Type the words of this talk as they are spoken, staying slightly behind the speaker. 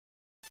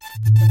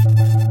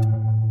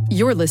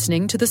You're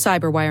listening to the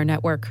Cyberwire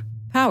Network,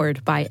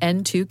 powered by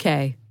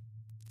N2K.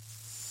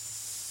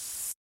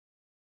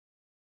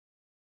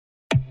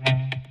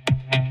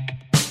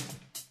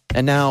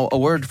 And now, a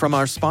word from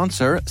our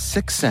sponsor,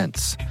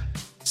 Syxsense.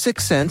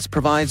 Syxsense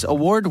provides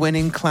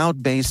award-winning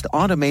cloud-based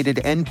automated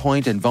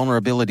endpoint and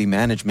vulnerability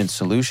management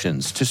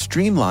solutions to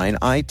streamline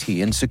IT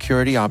and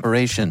security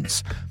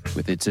operations.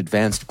 With its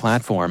advanced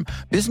platform,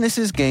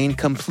 businesses gain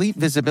complete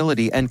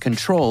visibility and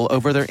control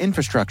over their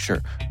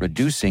infrastructure,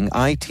 reducing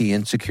IT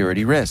and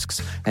security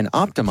risks and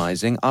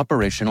optimizing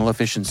operational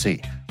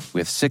efficiency.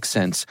 With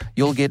Syxsense,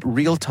 you'll get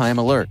real-time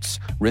alerts,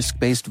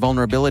 risk-based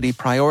vulnerability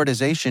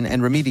prioritization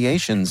and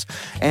remediations,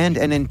 and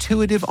an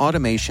intuitive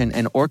automation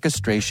and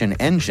orchestration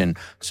engine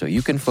so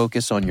you can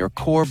focus on your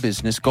core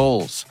business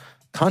goals,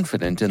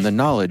 confident in the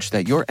knowledge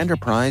that your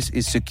enterprise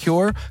is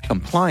secure,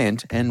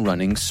 compliant, and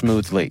running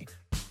smoothly.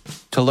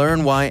 To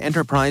learn why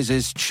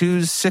enterprises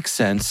choose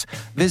Syxsense,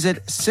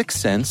 visit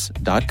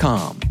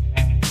syxsense.com.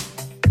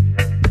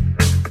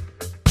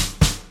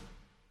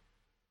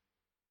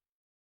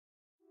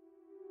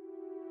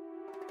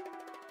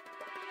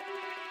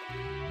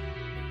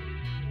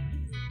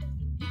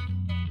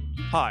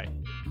 Hi,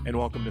 and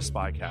welcome to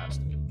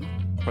Spycast.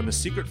 From the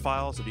secret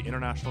files of the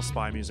International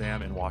Spy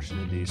Museum in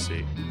Washington,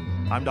 D.C.,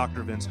 I'm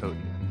Dr. Vince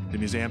Houghton, the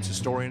museum's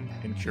historian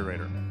and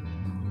curator.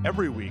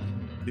 Every week,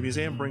 the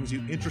museum brings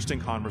you interesting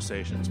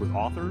conversations with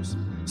authors,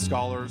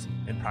 scholars,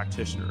 and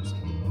practitioners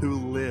who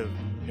live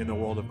in the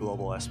world of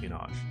global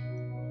espionage.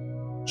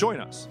 Join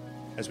us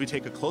as we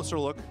take a closer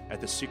look at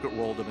the secret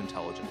world of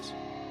intelligence.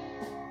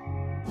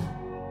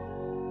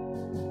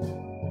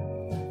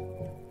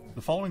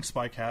 The following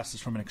Spycast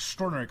is from an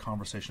extraordinary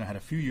conversation I had a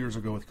few years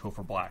ago with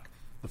Cofer Black,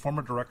 the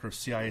former director of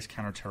CIA's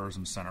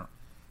Counterterrorism Center.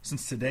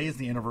 Since today is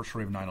the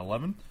anniversary of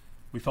 9/11,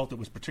 we felt it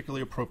was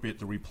particularly appropriate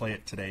to replay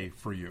it today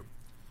for you.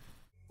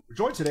 We're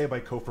joined today by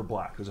Cofer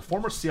Black, who's a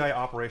former CIA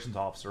operations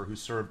officer who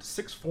served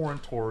 6 foreign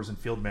tours in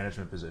field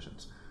management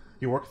positions.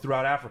 He worked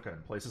throughout Africa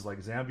in places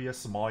like Zambia,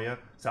 Somalia,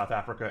 South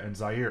Africa, and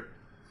Zaire.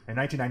 In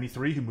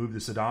 1993, he moved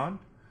to Sudan,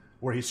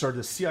 where he served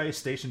as CIA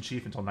station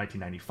chief until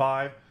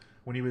 1995,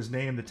 when he was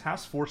named the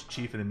task force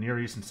chief in the Near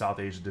East and South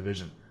Asia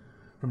Division.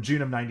 From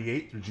June of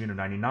 98 through June of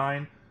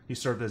 99, he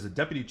served as the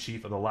deputy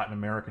chief of the Latin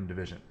American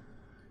Division.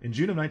 In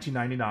June of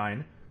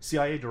 1999,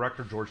 CIA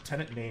Director George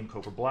Tenet named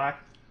Cofer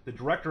Black the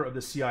director of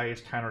the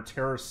CIA's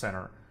Counterterrorist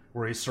Center,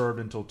 where he served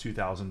until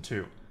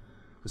 2002.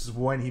 This is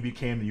when he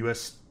became the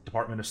U.S.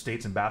 Department of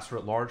State's ambassador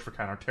at large for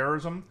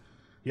counterterrorism.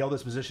 He held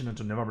this position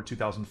until November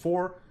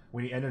 2004,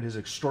 when he ended his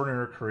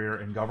extraordinary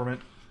career in government.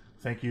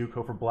 Thank you,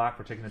 Cofer Black,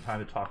 for taking the time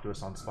to talk to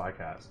us on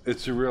Spycast.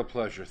 It's a real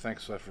pleasure.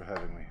 Thanks so much for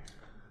having me.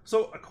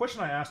 So, a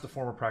question I ask the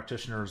former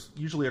practitioners,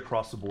 usually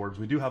across the boards,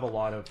 we do have a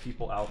lot of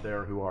people out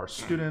there who are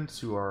students,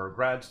 who are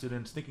grad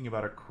students, thinking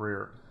about a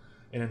career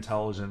in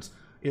intelligence,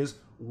 is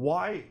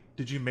why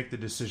did you make the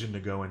decision to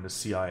go into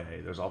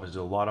CIA? There's obviously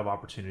a lot of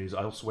opportunities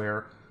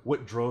elsewhere.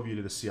 What drove you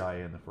to the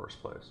CIA in the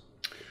first place?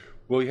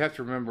 Well, you have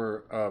to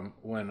remember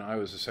when I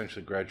was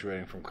essentially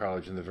graduating from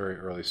college in the very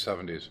early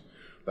 70s,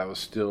 that was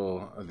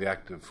still the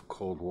active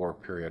Cold War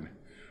period.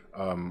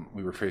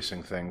 We were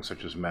facing things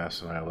such as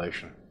mass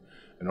annihilation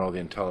and all the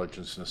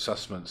intelligence and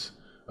assessments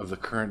of the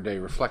current day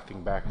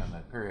reflecting back on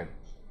that period.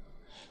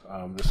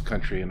 This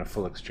country in a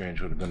full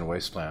exchange would have been a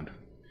wasteland.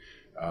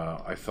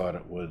 I thought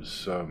it would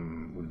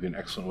be an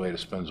excellent way to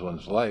spend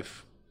one's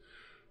life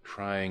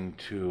trying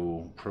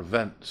to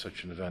prevent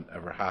such an event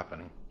ever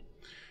happening.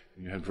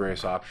 You had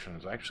various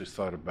options. I actually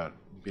thought about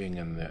being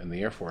in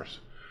the Air Force,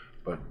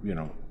 but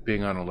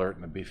being on alert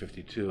in the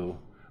B-52,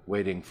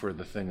 waiting for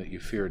the thing that you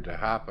feared to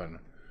happen,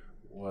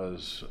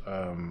 was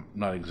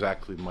not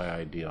exactly my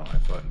ideal. I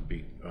thought it'd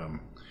be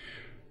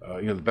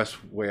the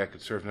best way I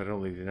could serve not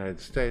only the United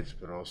States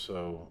but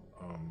also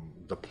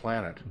the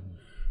planet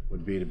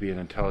would be to be an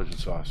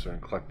intelligence officer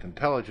and collect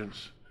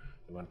intelligence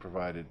that, when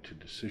provided to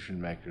decision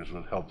makers,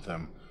 would help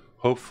them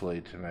hopefully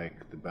to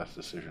make the best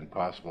decision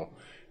possible.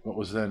 What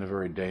was then a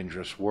very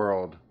dangerous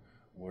world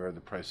where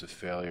the price of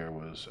failure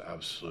was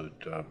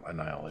absolute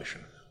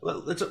annihilation.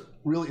 Well, that's a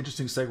really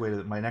interesting segue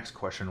to my next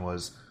question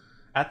was,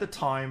 at the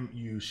time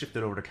you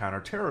shifted over to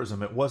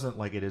counterterrorism, it wasn't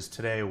like it is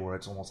today where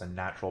it's almost a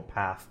natural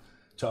path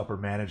to upper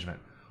management.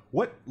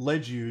 What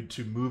led you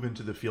to move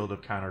into the field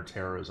of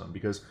counterterrorism?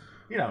 Because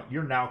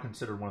you're now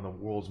considered one of the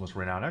world's most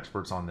renowned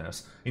experts on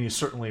this, and you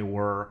certainly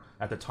were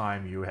at the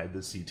time you had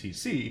the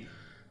CTC,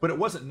 but it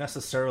wasn't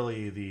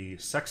necessarily the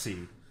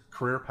sexy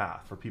career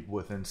path for people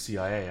within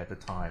CIA at the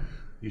time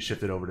you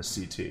shifted over to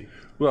CT.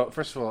 Well,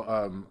 first of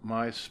all,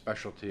 my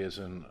specialty is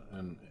in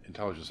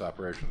intelligence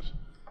operations,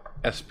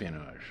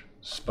 espionage,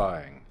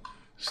 spying,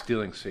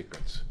 stealing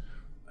secrets,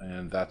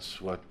 and that's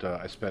what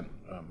I spent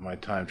my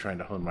time trying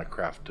to hone my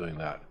craft doing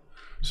that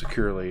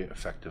securely,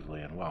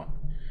 effectively, and well.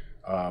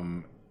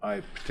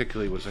 I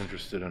particularly was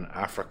interested in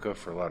Africa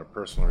for a lot of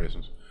personal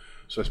reasons.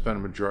 So I spent a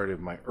majority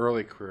of my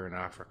early career in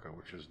Africa,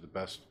 which is the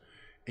best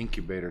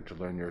incubator to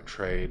learn your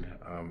trade.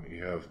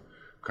 You have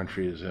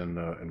countries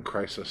in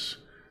crisis,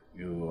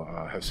 You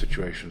have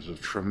situations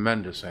of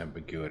tremendous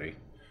ambiguity.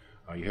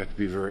 You have to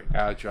be very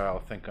agile,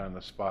 think on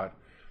the spot.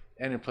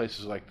 And in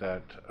places like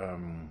that,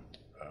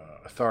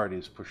 authority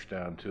is pushed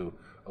down to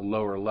a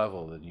lower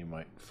level than you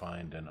might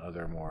find in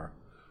other more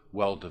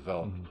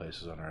well-developed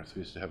places on Earth.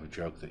 We used to have a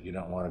joke that you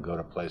don't want to go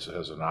to a place that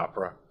has an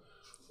opera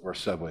or a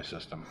subway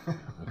system.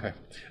 Okay,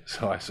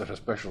 so I sort of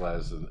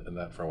specialized in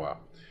that for a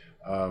while.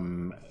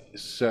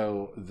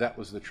 So that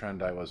was the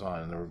trend I was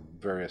on, and there were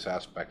various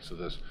aspects of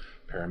this,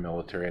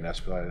 paramilitary and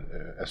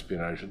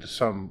espionage, to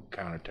some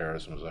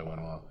counterterrorism as I went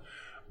along.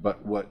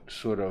 But what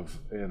sort of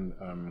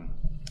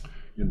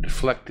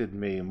deflected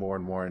me more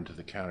and more into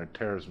the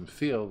counterterrorism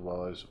field,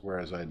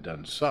 whereas I had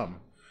done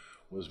some,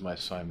 was my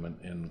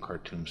assignment in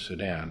Khartoum,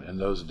 Sudan. In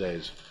those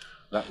days,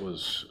 that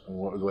was the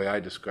way I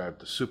described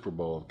the Super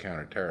Bowl of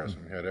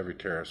counterterrorism. We had every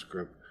terrorist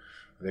group.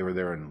 They were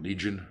there in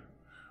legion.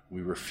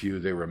 We were few,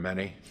 they were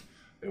many.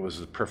 It was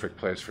the perfect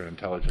place for an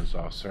intelligence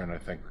officer, and I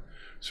think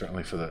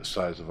certainly for the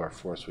size of our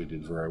force, we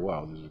did very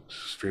well. These are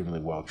extremely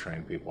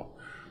well-trained people.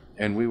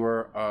 And we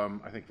were,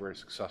 I think, very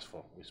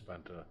successful. We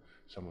spent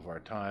some of our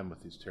time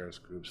with these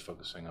terrorist groups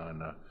focusing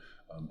on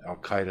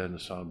Al-Qaeda and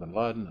Osama bin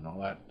Laden and all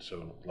that.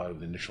 So a lot of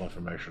the initial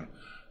information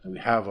that we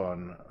have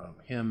on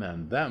him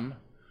and them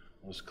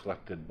was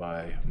collected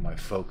by my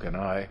folk and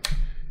I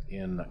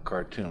in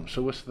Khartoum.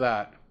 So with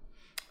that,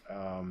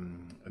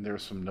 and there were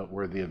some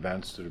noteworthy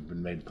events that have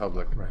been made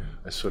public. Right.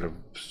 I sort of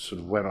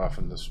went off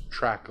on this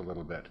track a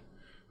little bit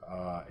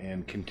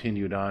and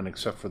continued on,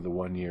 except for the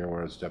 1 year where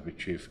I was deputy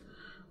chief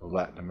of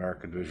Latin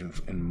America Division.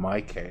 In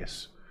my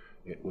case,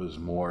 it was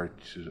more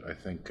to, I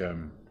think, a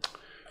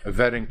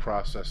vetting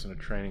process and a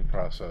training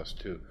process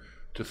to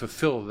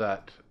fulfill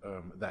that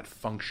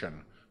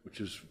function, which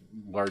is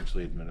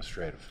largely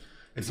administrative.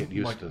 It's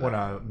like when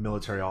a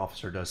military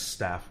officer does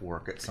staff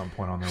work at some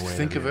point on their way.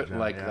 Think of it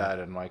like that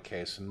in my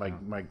case. And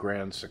my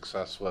grand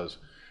success was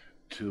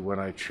when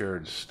I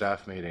chaired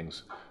staff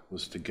meetings,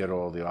 was to get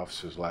all the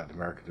officers Latin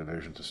American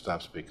Division to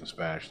stop speaking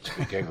Spanish and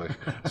speak English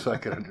so I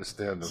could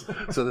understand them.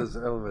 So there's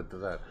an element to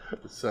that.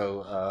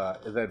 So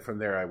and then from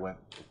there I went,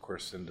 of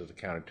course, into the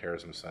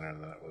Counterterrorism Center,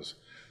 and that was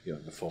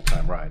the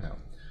full-time ride.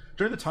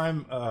 During the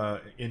time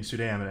in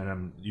Sudan,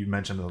 and you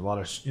mentioned a lot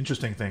of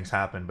interesting things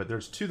happened, but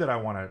there's two that I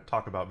want to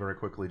talk about very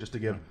quickly, just to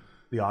give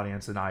the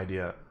audience an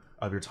idea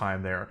of your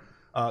time there.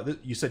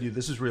 You said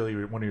this is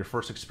really one of your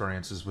first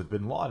experiences with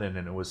bin Laden,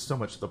 and it was so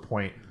much to the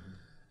point.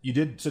 You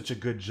did such a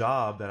good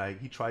job that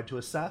he tried to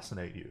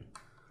assassinate you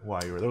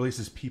while you were there, or at least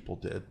his people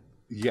did.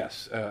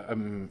 Yes.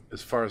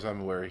 As far as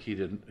I'm aware, he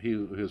didn't. He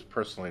was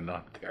personally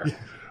not there,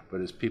 but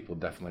his people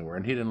definitely were,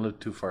 and he didn't live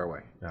too far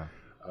away. Yeah.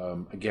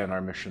 Again, our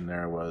mission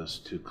there was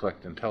to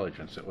collect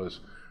intelligence. It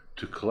was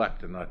to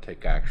collect and not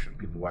take action.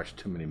 People watch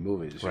too many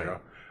movies, right.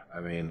 I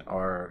mean,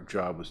 our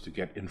job was to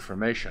get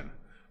information.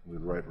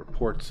 We'd write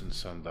reports and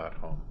send that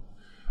home.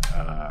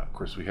 Of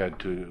course, we had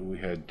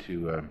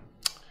to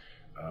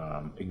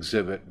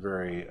exhibit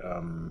very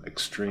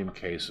extreme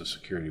case of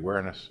security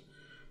awareness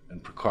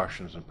and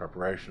precautions and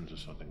preparations if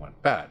something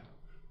went bad.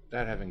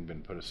 That having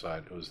been put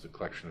aside, it was the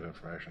collection of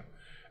information.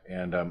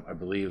 And I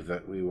believe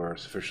that we were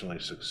sufficiently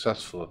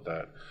successful at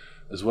that,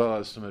 as well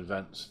as some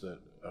events that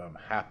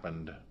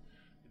happened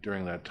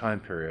during that time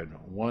period.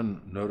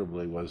 One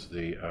notably was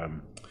the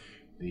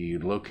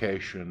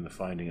location, the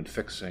finding and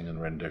fixing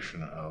and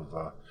rendition of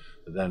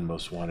the then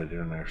most wanted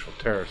international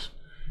terrorist,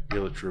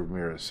 Helix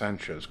Ramirez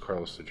Sanchez,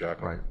 Carlos de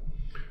Jaco, right.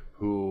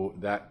 Who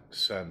that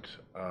sent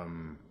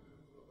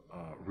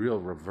real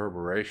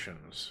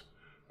reverberations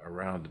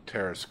around the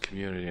terrorist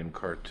community in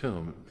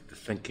Khartoum, the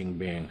thinking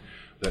being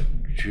that,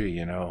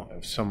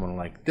 if someone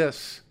like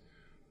this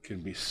can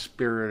be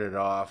spirited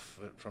off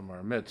from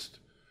our midst,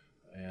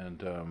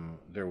 and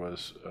there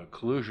was a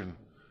collusion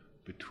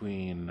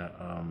between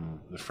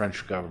the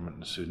French government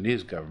and the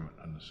Sudanese government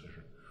on this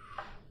issue.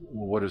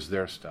 What is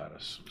their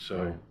status?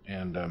 So, right.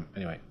 And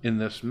anyway, in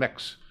this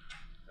mix,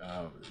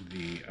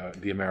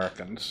 the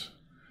Americans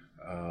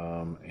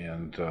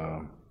and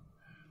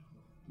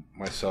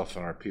myself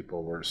and our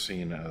people were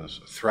seen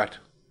as a threat.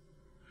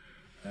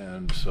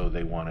 And so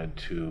they wanted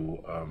to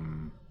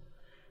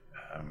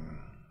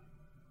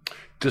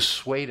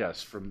dissuade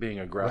us from being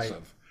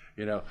aggressive,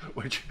 right.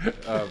 Which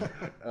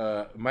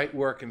might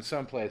work in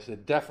some places.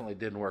 It definitely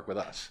didn't work with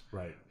us.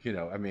 Right. We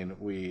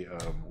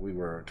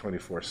were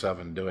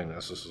 24/7 doing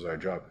this. This is our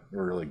job. We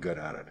were really good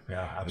at it.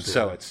 Yeah, absolutely. And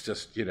so it's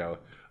just,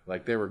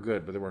 like they were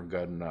good, but they weren't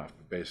good enough.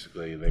 But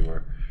basically, they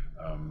were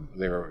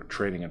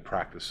training and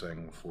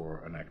practicing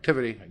for an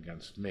activity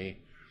against me.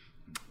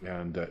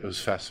 And it was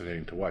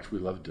fascinating to watch. We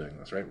love doing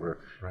this, right? We're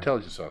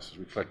intelligence officers.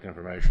 We collect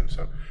information,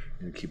 so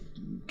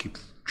keep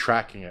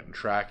tracking it and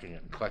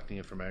collecting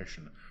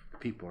information,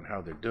 people and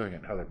how they're doing it,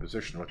 and how they're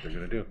positioned, what they're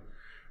going to do.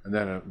 And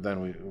then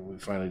we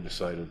finally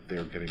decided they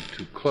were getting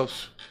too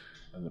close,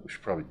 and that we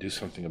should probably do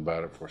something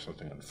about it before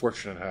something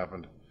unfortunate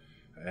happened.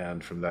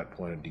 And from that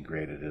point, it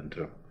degraded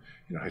into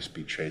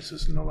high-speed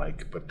chases and the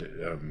like. But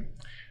the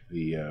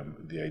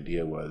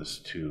idea was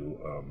to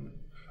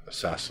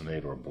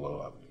assassinate or blow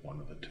up, one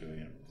of the two.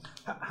 You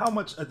know. How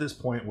much at this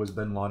point was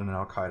Bin Laden and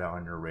Al Qaeda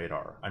on your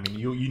radar? I mean,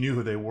 you knew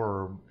who they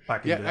were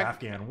back in the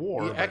Afghan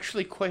war. Yeah,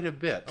 actually, quite a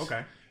bit.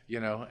 Okay. You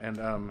know, and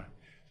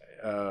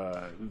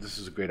this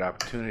is a great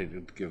opportunity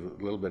to give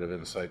a little bit of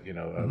insight. You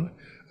know,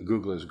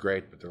 Google is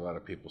great, but there are a lot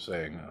of people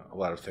saying a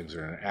lot of things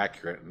are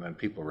inaccurate, and then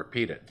people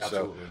repeat it.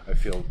 Absolutely. So I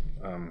feel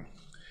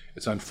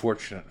it's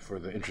unfortunate for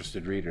the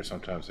interested reader.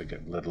 Sometimes they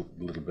get a little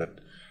bit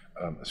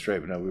astray.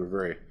 But no, we were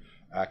very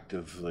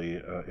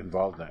actively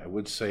involved in that. I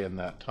would say in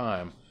that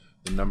time,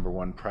 the number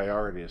one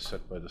priority is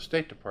set by the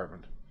State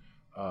Department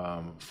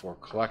for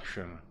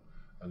collection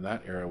in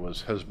that era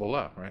was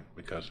Hezbollah, right?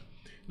 Because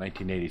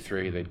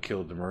 1983, they'd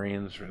killed the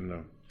Marines,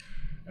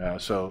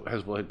 so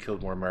Hezbollah had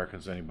killed more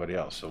Americans than anybody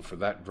else. So for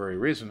that very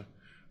reason,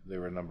 they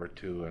were number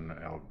two, and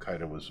Al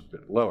Qaeda was a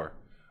bit lower.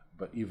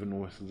 But even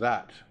with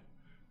that,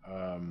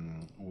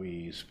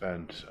 we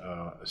spent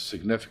a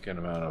significant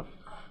amount of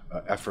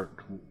effort,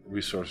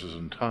 resources,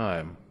 and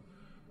time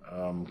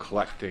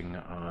collecting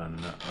on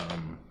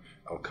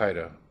Al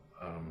Qaeda.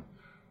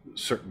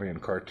 Certainly in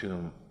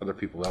Khartoum, other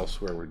people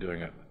elsewhere were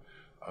doing it.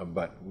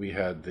 But we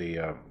had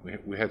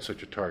we had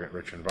such a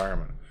target-rich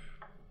environment.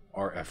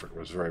 Our effort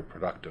was very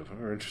productive. We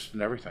were interested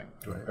in everything,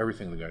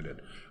 everything the guy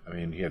did. I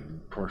mean, he had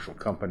commercial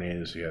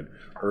companies, he had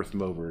earth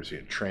movers, he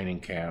had training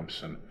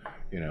camps, and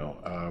you know.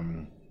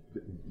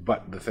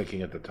 But the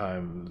thinking at the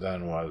time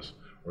then was,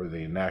 or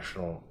the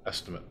national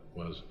estimate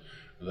was,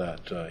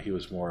 that he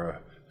was more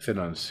a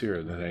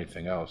financier than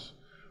anything else.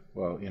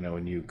 Well, you know,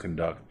 when you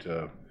conduct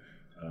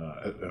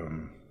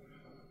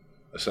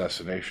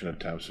assassination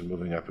attempts and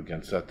moving up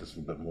against that, there's a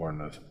little bit more in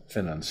the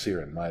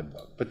financier in my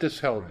book. But this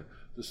held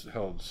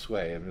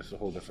sway. I mean, it's a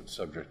whole different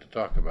subject to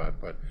talk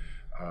about. But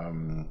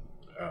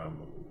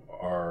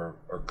our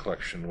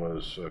collection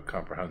was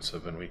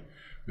comprehensive, and we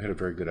had a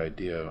very good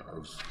idea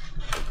of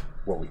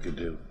what we could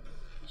do.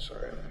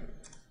 Sorry.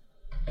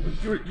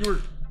 You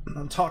were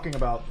talking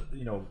about,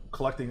 you know,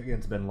 collecting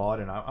against Bin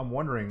Laden. I'm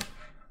wondering,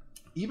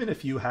 even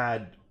if you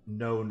had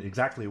known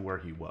exactly where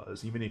he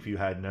was, even if you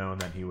had known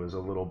that he was a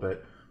little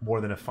bit more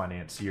than a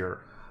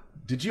financier,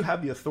 did you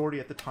have the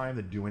authority at the time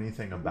to do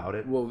anything about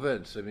it? Well,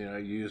 Vince, I mean, I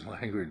use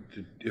language,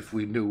 if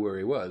we knew where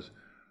he was.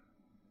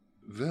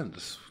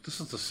 Vince, this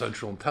is the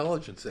Central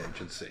Intelligence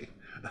Agency.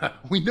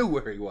 We knew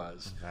where he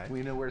was. Okay.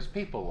 We knew where his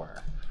people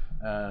were.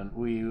 And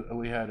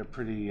we had a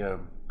pretty, were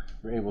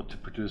able to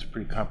produce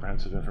pretty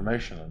comprehensive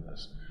information on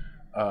this.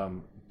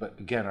 But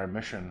again, our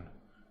mission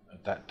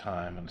at that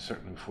time, and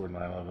certainly before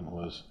 9/11,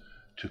 was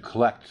to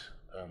collect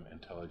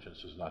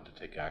intelligence, was not to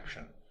take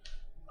action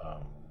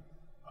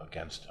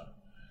against him.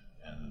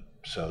 And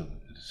so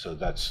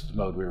that's the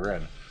mode we were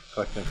in: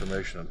 collect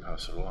information and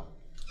pass it along.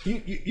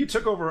 You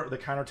took over the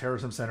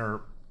Counterterrorism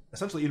Center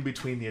essentially in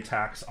between the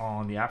attacks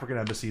on the African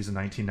embassies in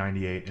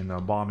 1998 and the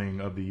bombing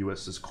of the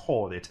USS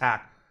Cole, the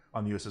attack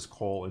on the USS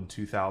Cole in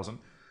 2000.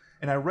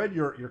 And I read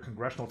your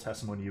congressional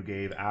testimony you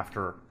gave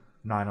after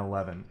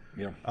 9/11,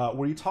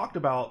 where you talked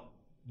about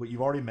what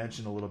you've already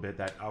mentioned a little bit,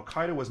 that Al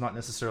Qaeda was not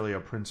necessarily a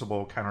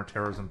principal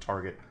counterterrorism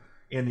target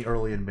in the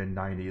early and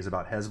mid-90s,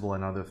 about Hezbollah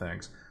and other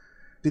things.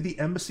 Did the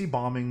embassy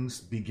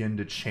bombings begin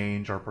to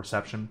change our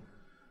perception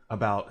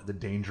about the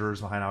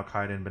dangers behind Al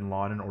Qaeda and Bin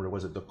Laden, or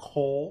was it the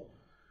Cole,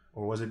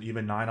 or was it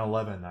even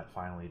 9/11 that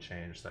finally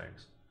changed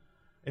things?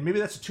 And maybe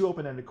that's a too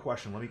open-ended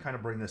question. Let me kind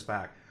of bring this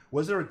back.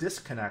 Was there a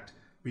disconnect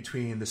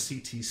between the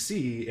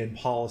CTC and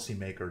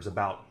policymakers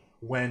about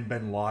when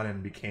Bin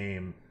Laden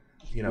became,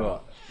 you know?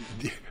 Well,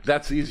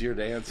 that's easier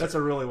to answer. That's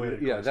a really way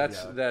to. Yeah,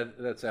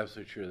 that's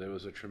absolutely true. There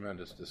was a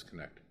tremendous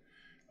disconnect,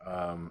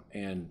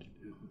 and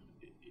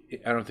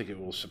I don't think it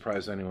will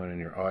surprise anyone in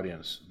your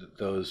audience that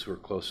those who are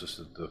closest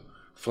to the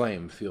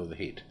flame feel the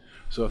heat.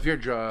 So if your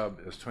job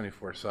is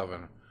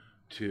 24/7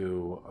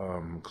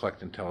 to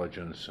collect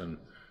intelligence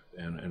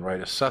and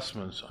write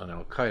assessments on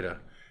Al Qaeda,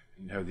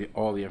 you have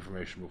all the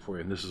information before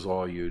you, and this is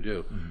all you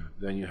do,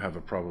 then you have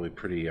a probably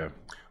pretty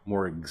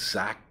more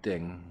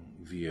exacting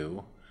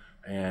view,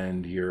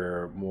 and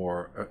you're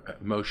more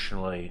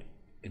emotionally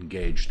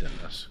engaged in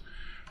this.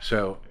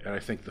 So, and I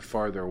think the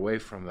farther away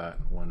from that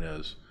one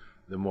is,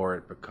 the more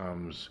it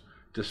becomes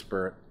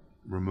disparate,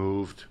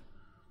 removed,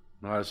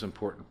 not as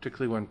important,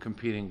 particularly when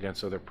competing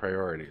against other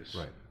priorities.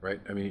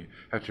 Right? I mean, you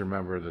have to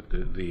remember that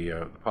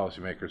the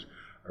policymakers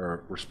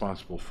are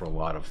responsible for a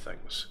lot of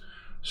things.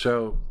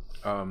 So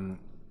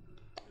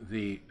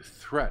the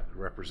threat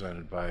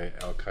represented by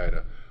Al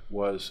Qaeda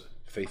was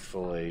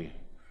faithfully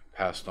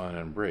passed on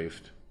and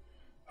briefed,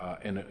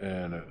 and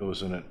it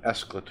was in an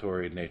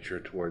escalatory nature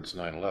towards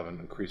 9/11,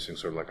 increasing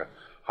sort of like a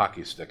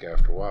hockey stick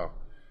after a while.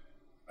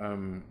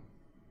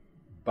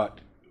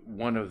 But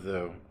one of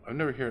the, I've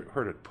never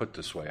heard it put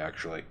this way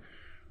actually,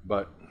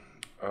 but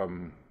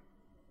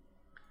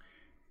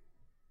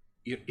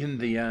in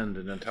the end,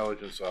 an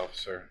intelligence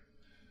officer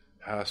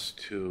has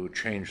to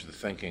change the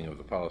thinking of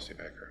the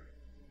policymaker.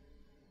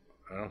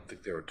 I don't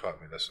think they ever taught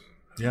me this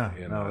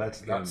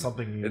that's not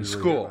something you in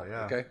school.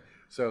 Okay,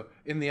 so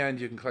in the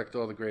end, you can collect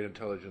all the great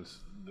intelligence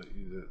that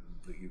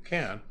you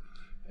can,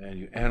 and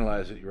you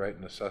analyze it, you write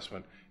an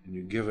assessment, and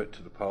you give it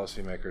to the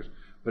policymakers.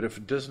 But if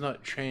it does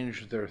not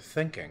change their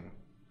thinking,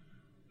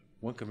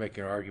 one could make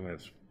an argument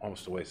it's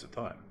almost a waste of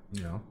time.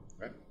 Yeah.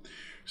 Right?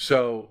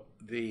 So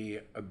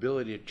the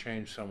ability to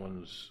change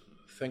someone's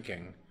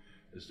thinking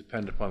is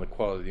dependent upon the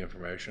quality of the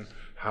information,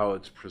 how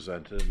it's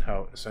presented, and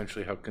how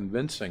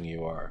convincing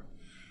you are.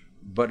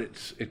 But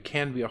it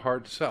can be a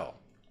hard sell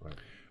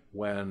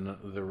when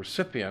the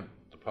recipient,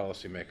 the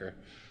policymaker,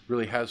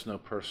 really has no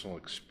personal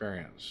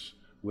experience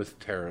with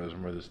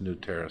terrorism or this new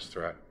terrorist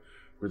threat,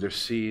 where they're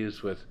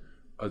seized with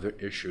other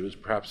issues.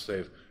 Perhaps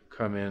they've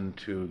come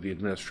into the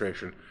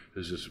administration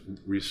has just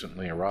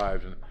recently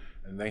arrived,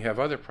 and they have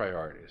other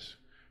priorities.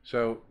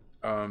 So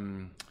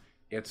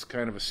it's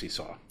kind of a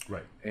seesaw.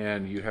 Right.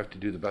 And you have to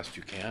do the best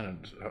you can,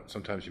 and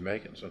sometimes you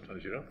make it, and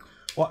sometimes you don't.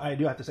 Well, I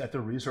do have to say, after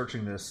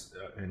researching this,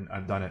 and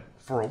I've done it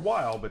for a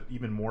while, but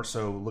even more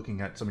so looking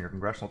at some of your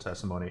congressional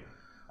testimony,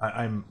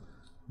 I'm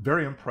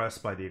very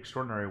impressed by the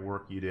extraordinary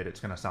work you did.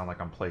 It's going to sound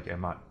like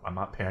I'm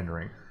not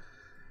pandering,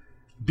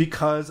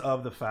 because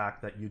of the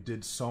fact that you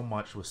did so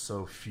much with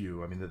so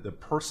few. I mean, the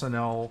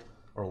personnel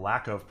or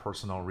lack of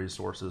personnel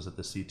resources that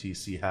the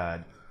CTC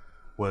had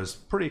was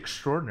pretty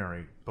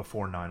extraordinary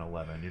before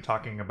 9/11. You're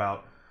talking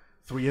about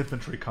 3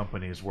 infantry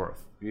companies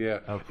worth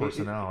of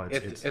personnel.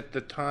 At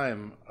the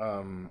time,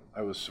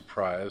 I was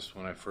surprised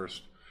when I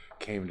first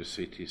came to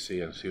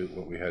CTC and see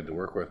what we had to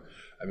work with.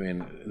 I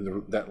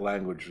mean, that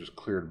language was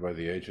cleared by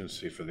the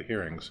agency for the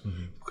hearings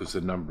because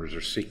the numbers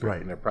are secret, Right.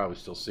 and they're probably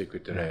still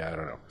secret today. I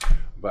don't know,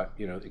 but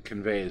it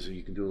conveys.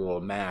 You can do a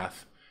little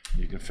math.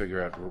 You can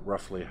figure out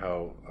roughly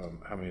how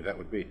many that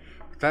would be.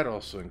 But that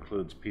also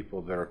includes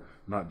people that are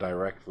not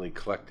directly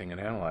collecting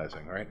and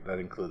analyzing, right? That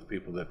includes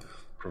people that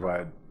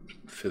provide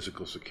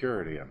physical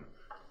security and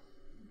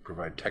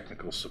provide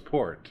technical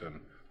support and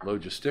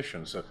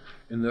logisticians. So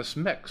in this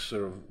mix,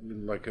 sort of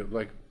like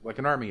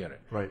an army unit,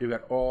 Right. You've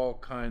got all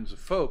kinds of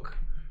folk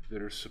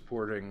that are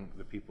supporting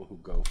the people who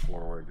go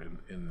forward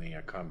in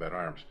the combat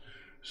arms.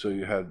 So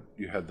you had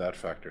that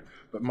factor.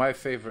 But my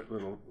favorite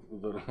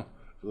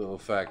little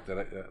fact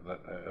that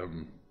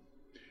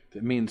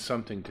means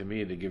something to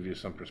me, to give you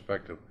some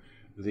perspective,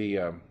 the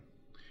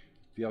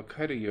Al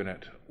Qaeda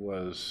unit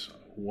was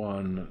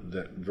one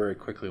that very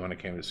quickly, when I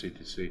came to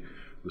CTC,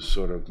 was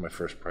sort of my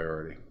first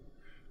priority.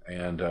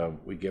 And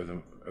we gave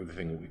them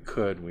everything that we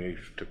could. We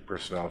took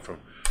personnel from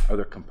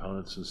other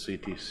components in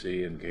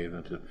CTC and gave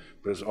them to,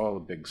 but it was all a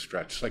big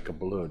stretch. It's like a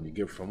balloon. You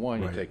give from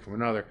one, Right. you take from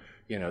another.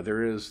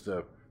 There is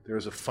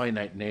a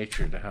finite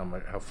nature to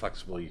how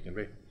flexible you can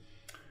be.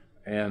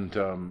 And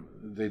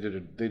they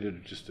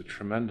did just a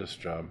tremendous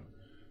job.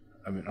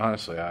 I mean,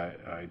 honestly,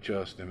 I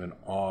just am in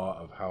awe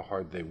of how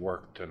hard they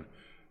worked and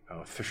how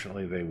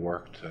efficiently they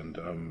worked,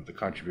 and the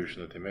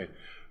contribution that they made.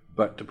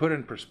 But to put it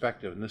in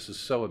perspective, and this is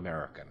so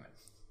American,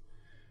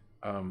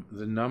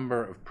 the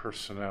number of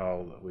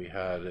personnel that we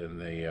had in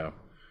the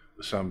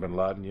Osama bin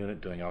Laden unit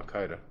doing Al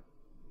Qaeda,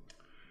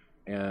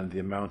 and the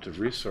amount of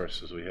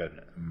resources we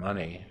had,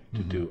 money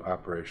to do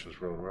operations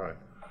worldwide,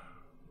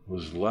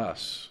 was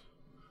less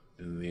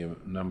than the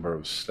number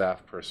of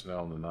staff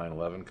personnel in the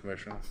 9/11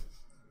 Commission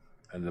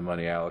and the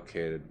money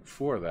allocated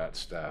for that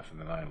staff in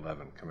the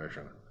 9/11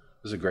 Commission.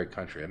 This is a great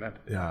country, isn't it?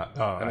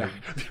 Yeah.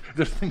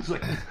 There's things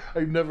like this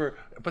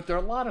but there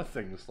are a lot of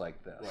things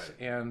like this. Right.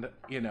 And,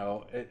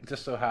 it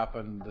just so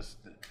happened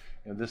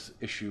this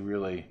issue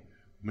really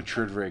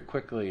matured very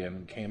quickly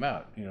and came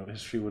out.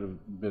 History would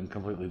have been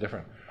completely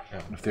different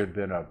if there'd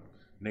been a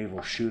naval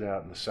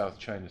shootout in the South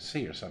China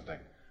Sea or something.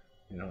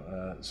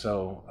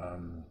 So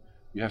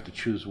you have to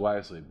choose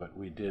wisely, but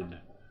we did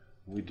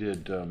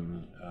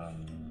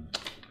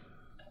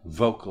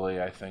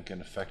vocally, I think,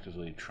 and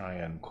effectively try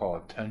and call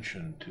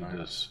attention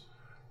to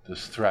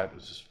this threat. It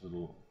was just a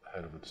little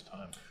ahead of its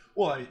time.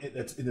 Well,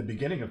 it's in the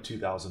beginning of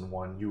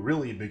 2001, you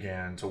really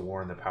began to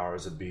warn the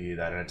powers that be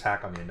that an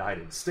attack on the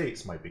United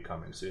States might be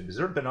coming soon. Because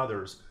there have been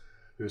others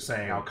who are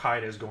saying Al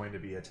Qaeda is going to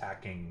be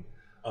attacking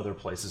other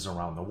places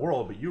around the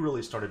world, but you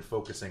really started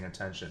focusing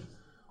attention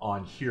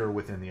on here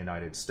within the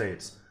United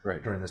States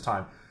during this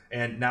time.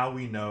 And now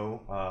we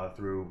know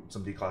through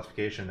some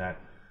declassification that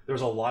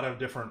there's a lot of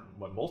different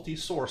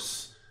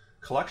multi-source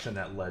collection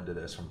that led to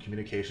this, from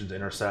communications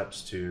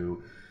intercepts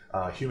to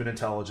human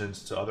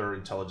intelligence to other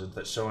intelligence,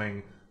 that's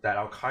showing that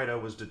Al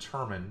Qaeda was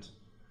determined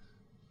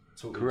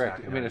to Correct.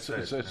 attack the I mean, United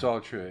it's States. all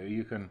true.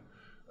 You can.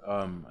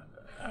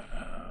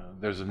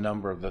 There's a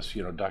number of this,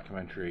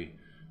 documentary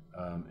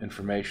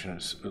information,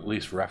 at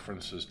least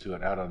references to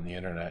it out on the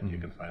internet. You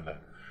can find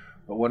that.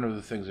 But one of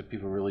the things that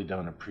people really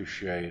don't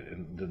appreciate,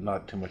 and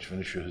not too much of an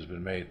issue has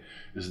been made,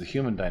 is the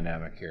human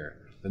dynamic here.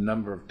 The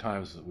number of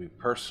times that we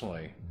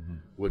personally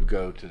would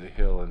go to the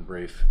Hill and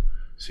brief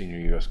senior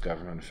U.S.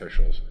 government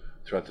officials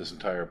throughout this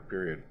entire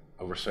period,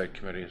 oversight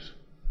committees,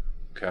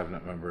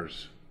 cabinet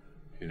members,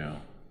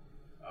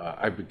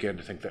 I began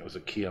to think that was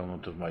a key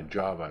element of my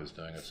job. I was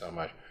doing it so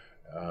much.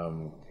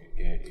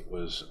 It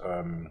was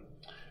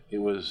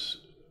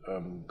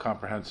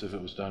comprehensive.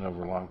 It was done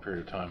over a long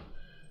period of time.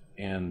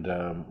 And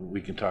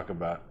we can talk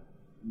about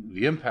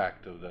the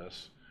impact of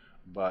this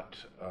But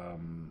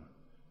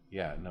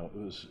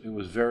it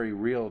was very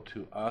real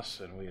to us,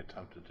 and we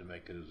attempted to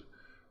make it as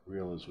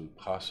real as we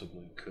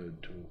possibly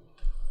could to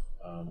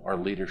our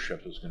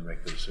leadership that was going to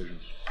make the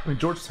decisions. I mean,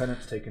 George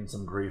Tenet's taken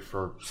some grief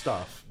for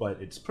stuff, but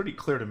it's pretty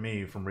clear to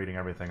me from reading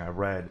everything I've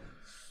read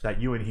that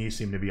you and he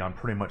seem to be on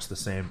pretty much the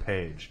same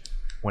page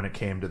when it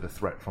came to the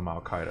threat from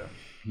Al-Qaeda.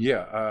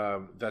 Yeah,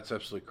 that's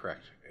absolutely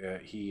correct.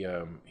 He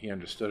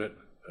understood it.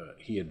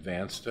 He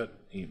advanced it.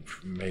 He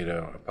made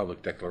a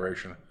public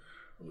declaration,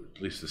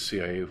 at least the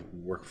CIA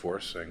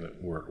workforce, saying that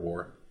we're at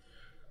war.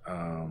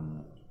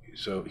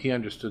 So he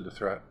understood the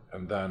threat,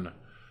 and then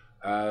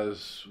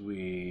as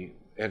we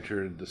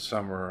entered the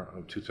summer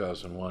of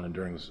 2001, and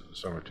during the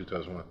summer of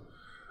 2001,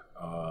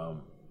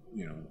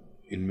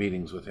 in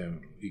meetings with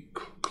him, he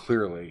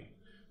clearly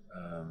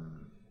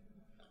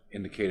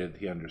indicated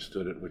he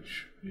understood it,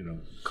 which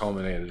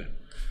culminated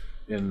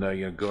in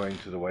going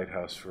to the White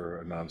House for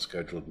a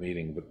non-scheduled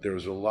meeting. But there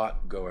was a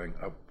lot going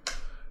up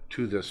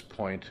to this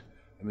point.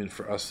 I mean,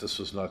 for us, this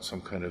was not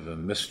some kind of a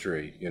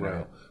mystery,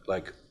 Right.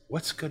 like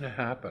what's going to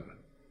happen.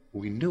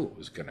 We knew it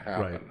was going to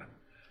happen.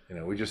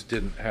 Right. We just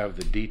didn't have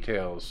the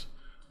details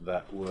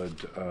that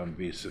would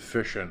be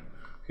sufficient,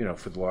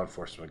 for the law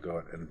enforcement to go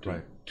out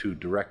and to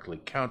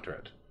directly counter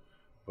it.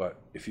 But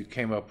if you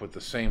came up with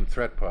the same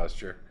threat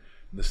posture,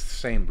 the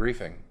same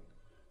briefing,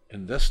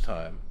 and this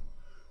time,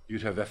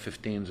 you'd have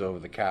F-15s over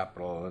the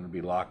Capitol and it'd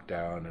be locked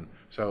down, and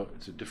so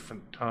it's a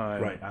different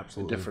time, Right,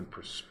 absolutely. a different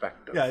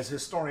perspective. Yeah, as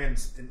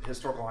historians, in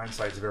historical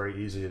hindsight, it's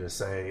very easy to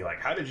say, like,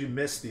 how did you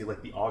miss the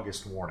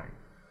August warning?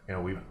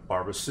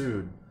 Barbara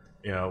Sood,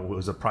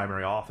 was a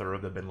primary author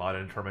of the Bin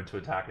Laden determined to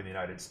attack in the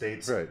United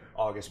States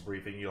August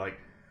briefing.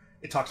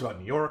 It talks about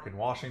New York and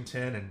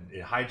Washington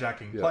and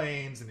hijacking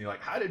planes, and you're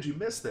like, how did you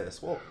miss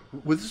this? Well,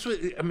 this was,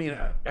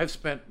 I've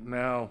spent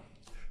now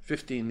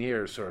 15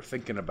 years sort of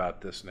thinking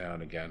about this now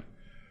and again.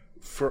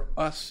 For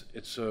us,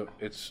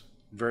 it's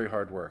very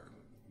hard work,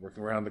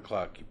 working around the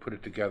clock. You put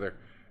it together,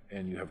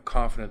 and you have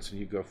confidence, and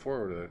you go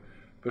forward with it.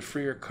 But for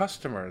your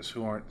customers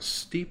who aren't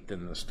steeped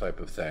in this type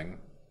of thing,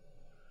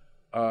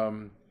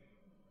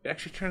 it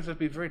actually turns out to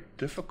be very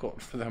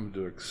difficult for them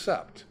to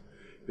accept,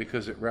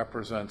 because it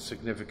represents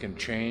significant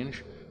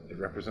change. It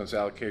represents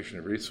allocation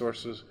of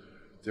resources.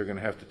 They're going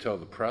to have to tell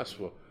the press,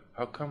 well,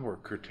 how come we're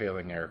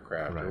curtailing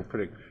aircraft? Right. We're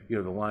putting, the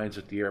lines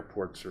at the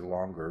airports are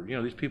longer.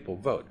 These people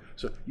vote.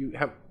 So you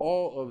have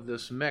all of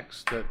this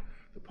mix that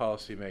the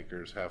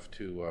policymakers have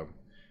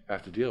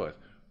to deal with.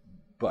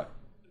 But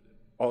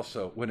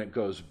also, when it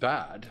goes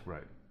bad,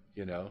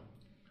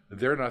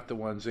 they're not the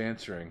ones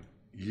answering.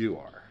 You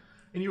are.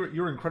 And you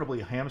were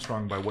incredibly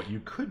hamstrung by what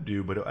you could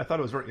do, but I thought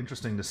it was very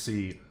interesting to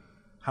see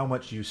how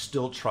much you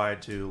still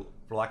tried to,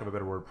 for lack of a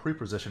better word,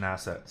 pre-position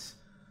assets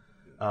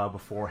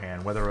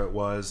beforehand, whether it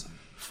was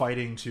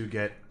fighting to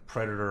get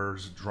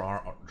Predators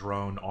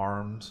drone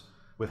armed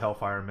with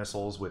Hellfire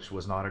missiles, which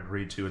was not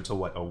agreed to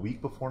until, a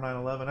week before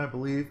 9/11, I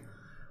believe,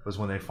 was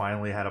when they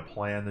finally had a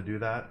plan to do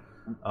that.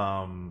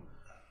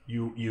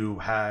 You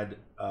had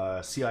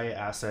CIA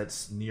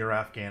assets near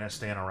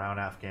Afghanistan, around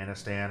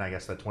Afghanistan. I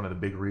guess that's one of the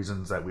big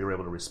reasons that we were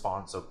able to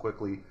respond so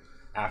quickly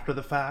after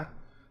the fact,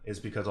 is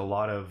because a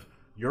lot of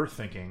your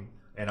thinking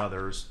and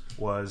others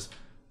was,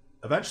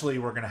 eventually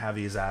we're going to have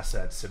these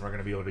assets and we're going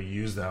to be able to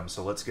use them,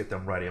 so let's get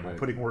them ready. Am I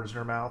putting words in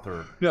your mouth?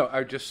 Or No, I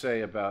would just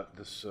say about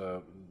this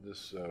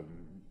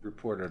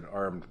reported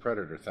armed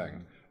Predator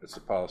thing, it's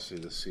the policy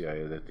of the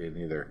CIA that they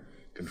neither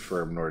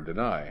confirm nor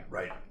deny.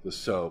 Right.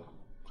 So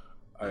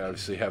I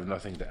obviously have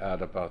nothing to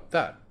add about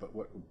that.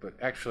 But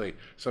actually,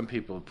 some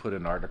people have put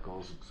in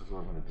articles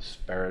sort of in a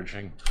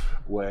disparaging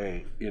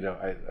way.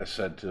 I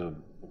said to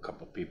a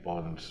couple of people,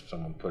 and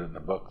someone put it in the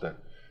book, that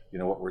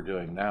what we're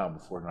doing now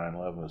before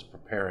 9/11 is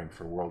preparing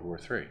for World War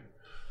III.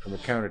 From a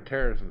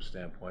counterterrorism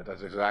standpoint,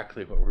 that's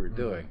exactly what we were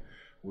doing.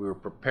 We were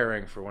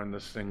preparing for when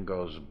this thing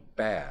goes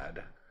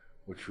bad,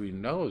 which we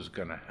know is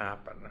going to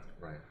happen.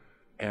 Right.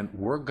 And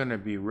we're going to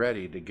be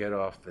ready to get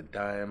off the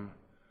dime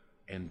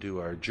and do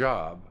our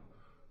job,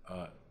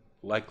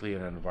 likely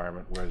in an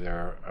environment where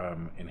there are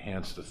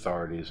enhanced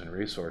authorities and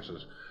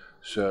resources.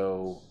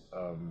 So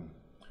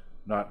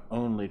not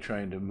only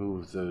trying to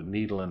move the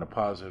needle in a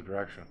positive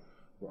direction,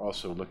 we're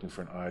also looking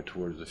for an eye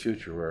towards the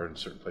future, where in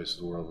certain places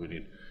of the world we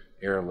need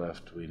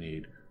airlift, we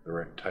need the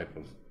right type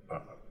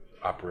of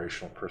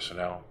operational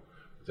personnel,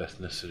 with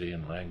ethnicity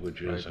and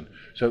languages. Right. And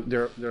so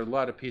there are a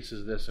lot of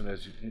pieces of this, and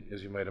as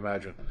you might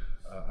imagine,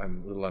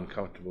 I'm a little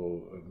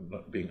uncomfortable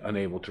being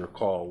unable to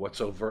recall what's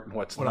overt and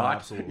what's not.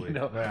 Absolutely.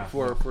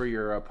 For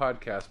your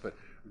podcast. But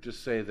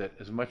just say that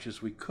as much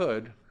as we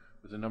could,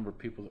 with the number of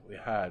people that we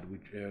had,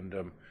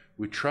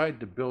 we tried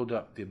to build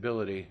up the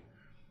ability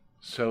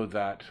so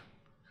that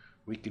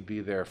we could be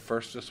there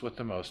firstest with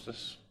the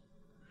mostest.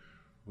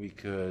 We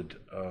could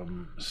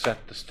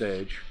set the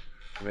stage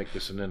to make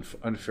this an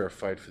unfair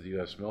fight for the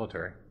U.S.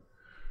 military.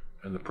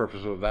 And the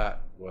purpose of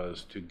that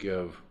was to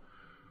give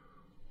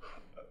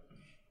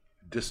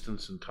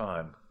distance and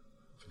time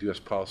for the U.S.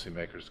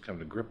 policymakers to come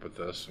to grip with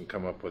this and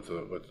come up with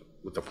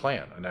a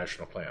plan, a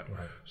national plan.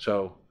 Right.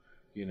 So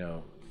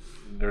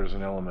there's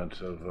an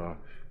element of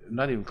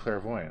not even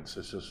clairvoyance.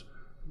 It's just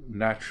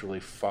naturally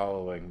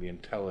following the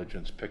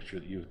intelligence picture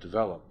that you've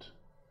developed.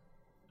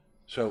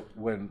 So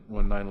when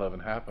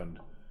 9/11 happened,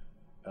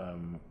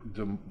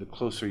 the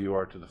closer you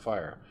are to the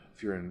fire,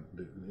 if you're in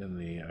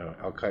the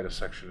Al Qaeda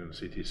section in the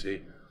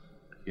CTC,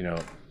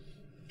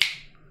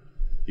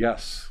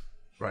 yes.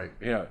 Right.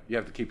 You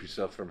have to keep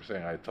yourself from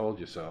saying, I told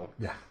you so.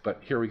 Yeah.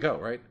 But here we go,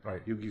 right?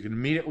 Right. You can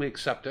immediately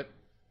accept it.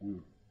 We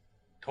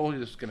told you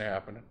this is going to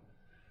happen.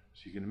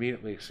 So you can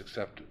immediately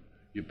accept it.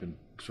 You've been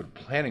sort of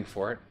planning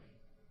for it.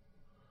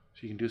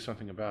 So you can do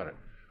something about it.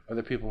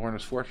 Other people weren't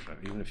as fortunate.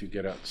 Even if you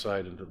get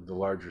outside into the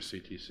larger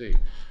CTC,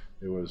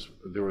 there was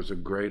a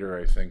greater,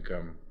 I think,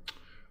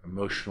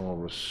 emotional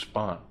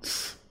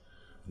response.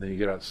 And then you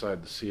get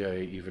outside the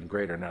CIA, even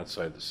greater, and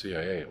outside the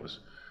CIA, it was,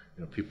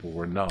 people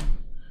were numb.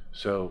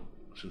 So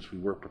since we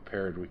were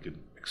prepared, we could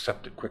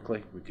accept it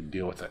quickly, we could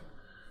deal with it,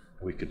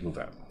 and we could move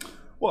out.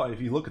 Well, if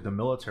you look at the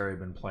military,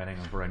 been planning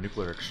for a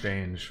nuclear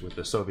exchange with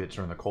the Soviets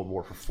during the Cold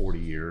War for 40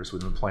 years.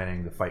 We've been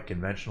planning to fight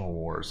conventional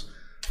wars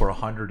for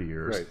 100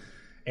 years. Right.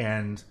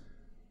 And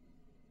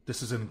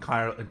this is an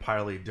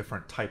entirely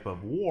different type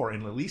of war,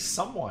 and at least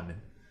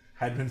someone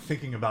had been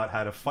thinking about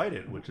how to fight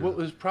it. Which Well, it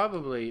was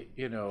probably,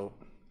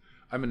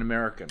 I'm an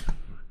American.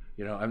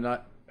 I'm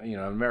not,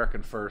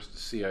 American first,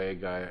 CIA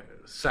guy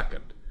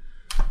second.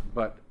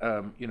 But,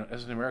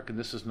 as an American,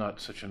 this is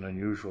not such an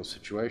unusual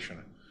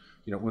situation.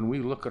 When we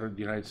look at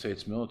the United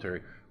States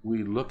military,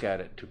 we look at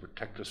it to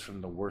protect us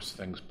from the worst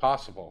things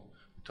possible.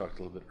 We talked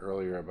a little bit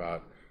earlier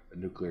about a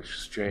nuclear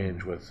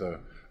exchange with a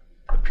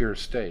peer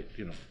state.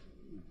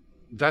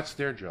 That's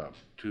their job,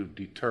 to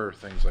deter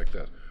things like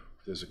that.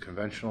 If there's a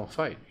conventional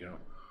fight,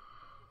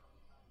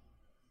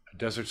 a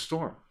desert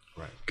storm,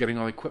 right, getting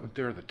all the equipment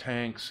there, the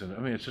tanks,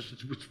 and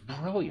it's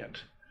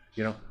brilliant.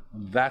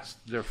 That's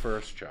their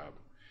first job.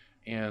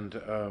 And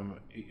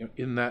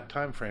in that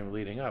time frame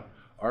leading up,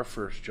 our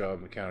first job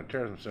in the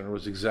Counterterrorism Center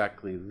was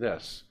exactly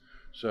this.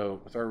 So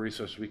with our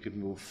resources, we could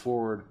move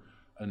forward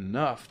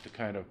enough to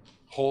kind of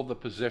hold the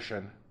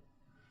position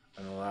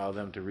and allow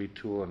them to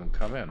retool and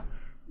come in.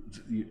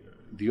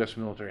 The U.S.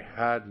 military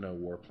had no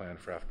war plan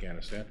for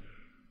Afghanistan,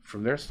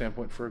 from their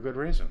standpoint, for a good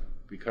reason,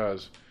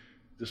 because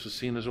this was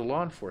seen as a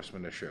law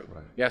enforcement issue.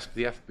 Right. You ask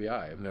the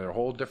FBI, and they're a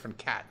whole different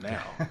cat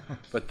now.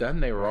 But then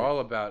they were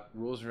all about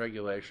rules and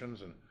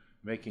regulations and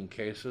making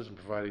cases and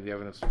providing the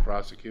evidence to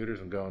prosecutors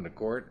and going to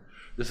court.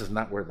 This is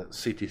not where the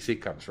CTC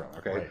comes from,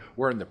 okay? Right.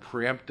 We're in the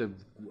preemptive,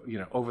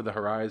 over the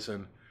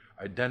horizon,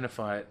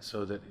 identify it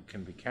so that it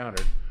can be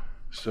countered,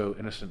 so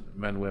innocent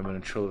men, women,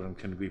 and children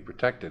can be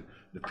protected.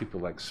 If people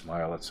like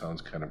smile, it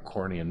sounds kind of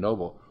corny and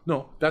noble.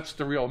 No, that's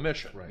the real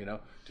mission, right,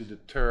 to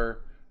deter,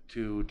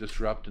 to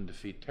disrupt and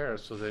defeat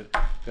terrorists so that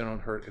they don't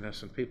hurt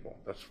innocent people.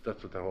 That's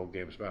what that whole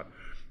game is about.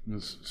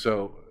 And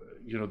so,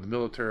 the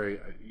military,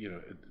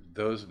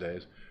 those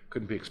days,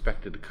 couldn't be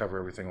expected to cover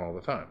everything all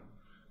the time.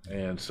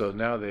 And so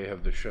now they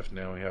have the shift.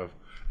 Now we have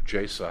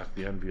JSOC,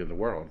 the envy of the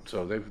world.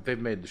 So they've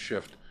made the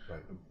shift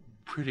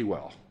pretty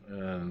well.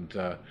 And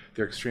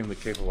they're extremely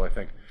capable. I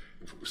think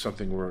if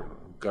something were,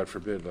 God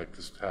forbid, like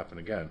this to happen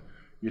again,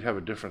 you'd have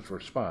a different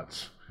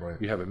response. Right.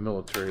 You'd have a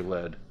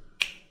military-led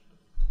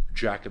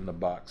Jack in the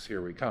Box,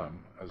 here we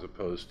come, as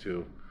opposed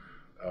to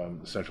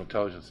the Central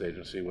Intelligence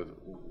Agency with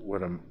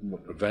what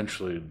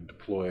eventually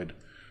deployed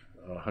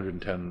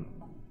 110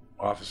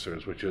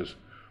 officers, which is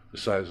the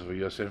size of a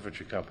U.S.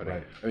 infantry company.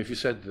 Right. I mean, if you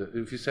said to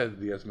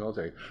the U.S.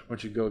 military, why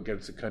don't you go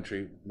against the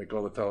country, make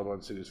all the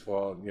Taliban cities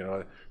fall,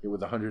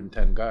 with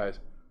 110 guys,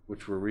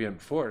 which were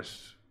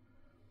reinforced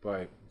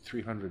by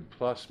 300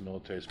 plus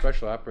military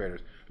special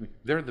operators. I mean,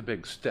 they're the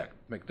big stick.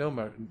 Make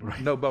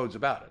no bones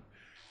about it.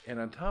 And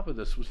on top of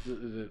this was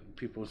the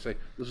people would say,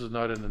 this is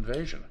not an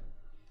invasion.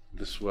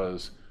 This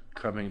was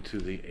coming to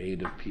the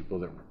aid of people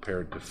that were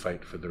prepared to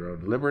fight for their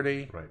own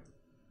liberty. Right.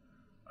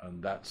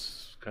 And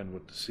that's kind of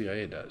what the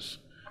CIA does.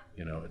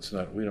 It's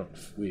not,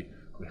 we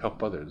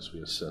help others,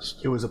 we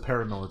assist. It was a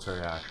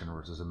paramilitary action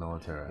versus a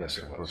military action. Yes,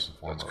 it was. First and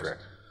foremost. That's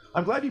correct.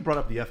 I'm glad you brought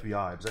up the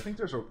FBI, because I think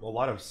there's a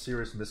lot of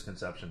serious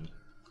misconception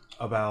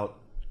about,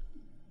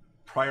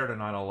 prior to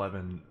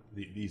 9/11,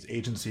 these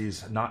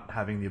agencies not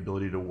having the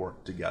ability to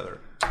work together.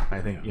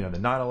 I think, the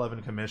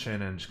 9/11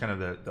 Commission and just kind of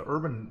the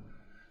urban,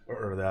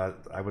 or that,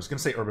 I was going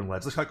to say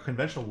urban-led, it's like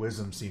conventional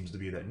wisdom seems to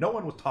be that no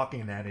one was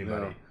talking to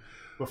anybody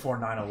before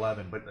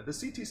 9/11, but the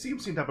CTC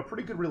seemed to have a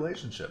pretty good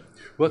relationship.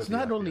 Well, it's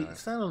not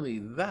only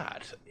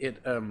that.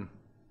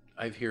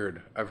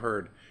 I've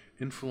heard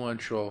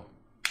influential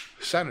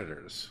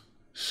senators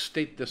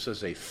state this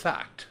as a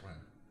fact. Right.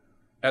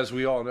 As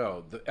we all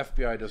know, the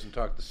FBI doesn't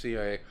talk to the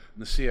CIA,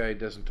 and the CIA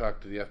doesn't talk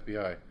to the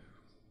FBI.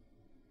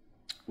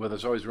 Well,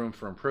 there's always room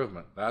for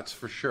improvement. That's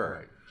for sure.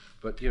 Right.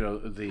 But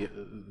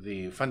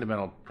the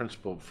fundamental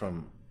principle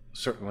from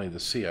certainly the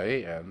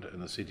CIA end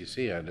and the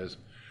CTC end is,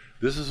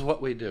 this is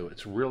what we do.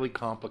 It's really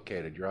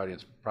complicated. Your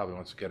audience probably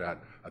wants to get out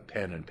a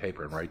pen and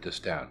paper and write this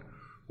down.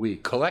 We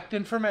collect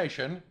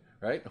information,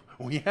 right?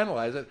 We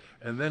analyze it,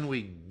 and then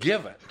we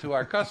give it to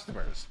our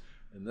customers.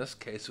 In this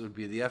case, it would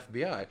be the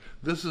FBI.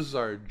 This is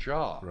our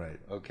job, Right.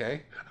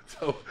 okay?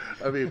 So,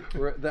 I mean,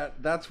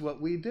 that's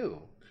what we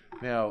do.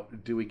 Now,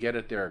 do we get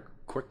it there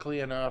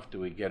quickly enough? Do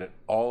we get it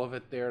all of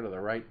it there to the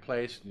right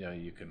place? You know,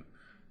 you can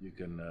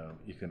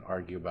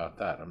argue about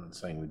that. I'm not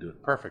saying we do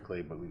it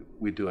perfectly, but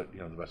we do it, you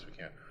know, the best we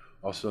can.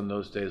 Also, in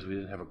those days, we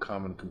didn't have a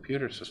common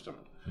computer system,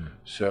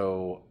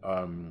 so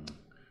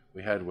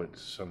we had what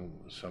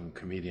some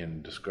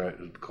comedian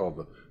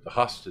called the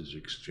hostage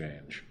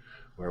exchange,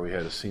 where we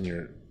had a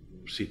senior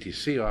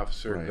CTC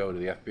officer go to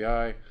the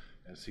FBI,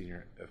 and a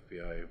senior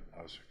FBI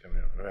officer come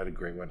in. I had a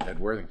great one, Ed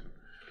Worthington.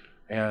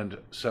 And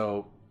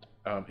so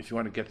if you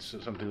want to get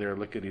something there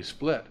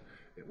lickety-split,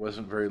 it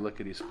wasn't very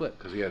lickety-split,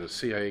 because you had a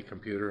CIA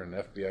computer and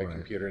an FBI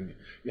computer, and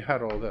you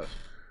had all this.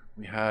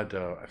 We had,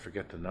 I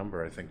forget the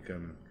number, I think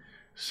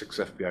 6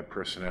 FBI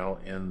personnel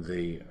in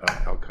the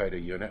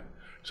Al-Qaeda unit.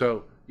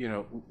 So, you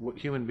know, what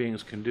human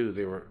beings can do,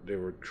 they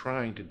were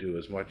trying to do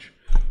as much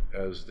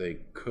as they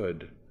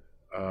could,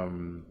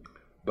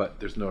 but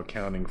there's no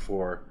accounting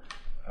for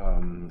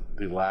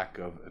the lack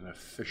of an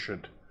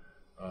efficient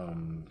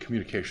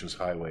communications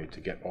highway to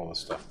get all the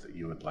stuff that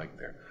you would like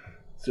there.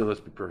 So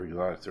let's be perfectly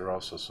honest, there are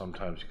also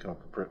sometimes you come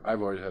up with,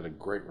 I've always had a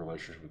great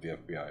relationship with the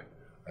FBI.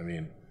 I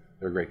mean,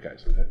 they're great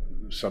guys.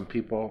 Some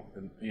people,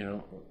 you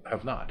know,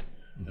 have not,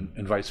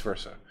 and vice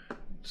versa.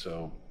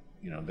 So,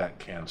 you know, that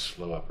can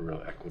slow up a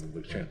real equitable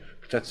exchange.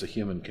 But that's the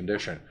human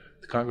condition.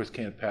 The Congress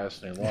can't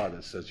pass any law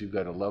that says you've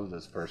got to love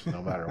this person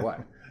no matter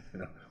what. You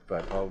know,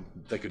 but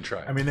they can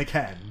try. I mean, they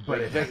can, but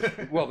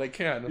they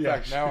can. In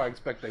fact, now I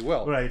expect they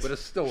will. Right. But it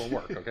still will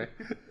work. Okay.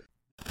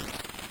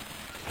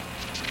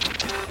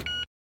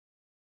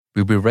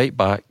 We'll be right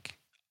back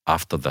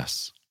after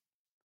this.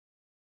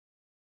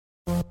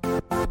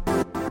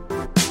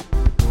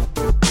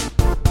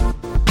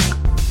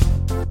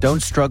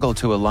 Don't struggle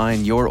to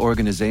align your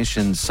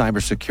organization's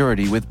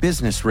cybersecurity with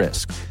business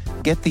risk.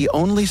 Get the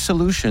only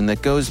solution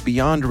that goes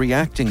beyond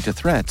reacting to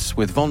threats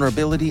with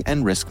vulnerability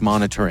and risk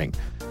monitoring.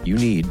 You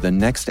need the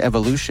next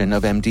evolution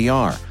of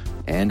MDR,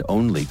 and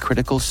only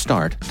Critical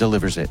Start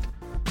delivers it.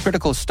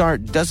 Critical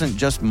Start doesn't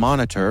just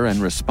monitor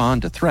and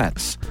respond to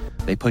threats.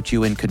 They put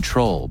you in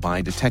control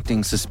by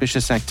detecting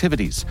suspicious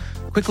activities,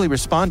 quickly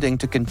responding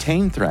to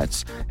contain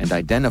threats, and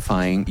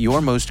identifying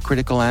your most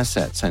critical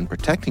assets and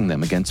protecting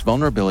them against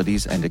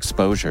vulnerabilities and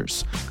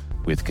exposures.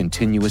 With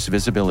continuous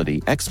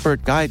visibility,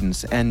 expert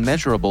guidance, and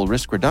measurable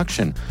risk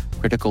reduction,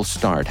 Critical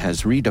Start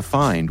has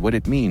redefined what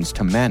it means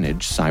to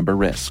manage cyber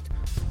risk.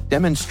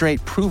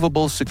 Demonstrate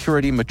provable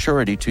security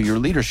maturity to your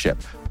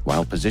leadership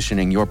while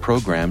positioning your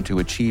program to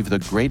achieve the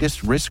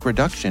greatest risk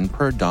reduction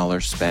per dollar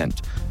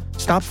spent.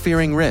 Stop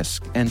fearing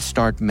risk and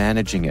start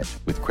managing it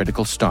with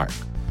Critical Start.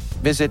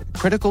 Visit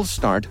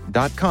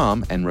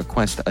criticalstart.com and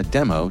request a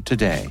demo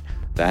today.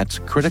 That's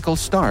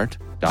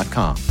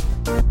criticalstart.com.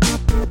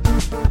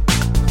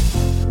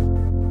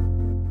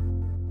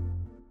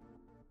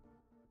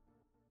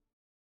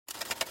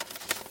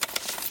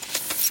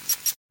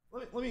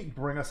 Let me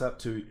bring us up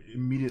to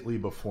immediately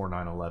before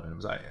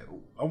 9/11.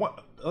 I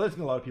want, I think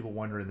a lot of people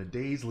wonder in the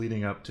days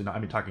leading up to, I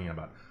mean, talking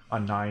about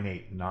on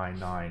 9/8,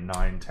 9/9,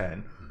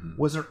 9/10,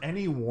 was there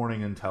any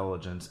warning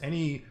intelligence?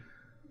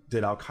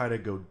 Did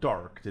Al-Qaeda go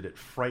dark? Did it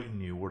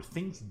frighten you? Were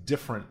things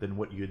different than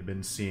what you had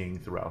been seeing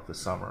throughout the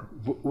summer?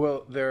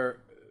 Well, there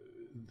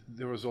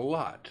was a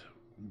lot,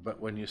 but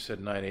when you said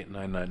 9/8,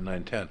 9/9,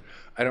 9/10,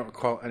 I don't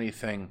recall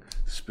anything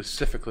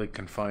specifically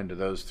confined to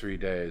those 3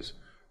 days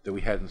that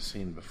we hadn't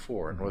seen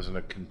before. It wasn't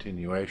a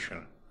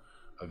continuation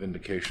of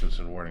indications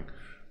and warning.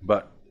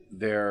 But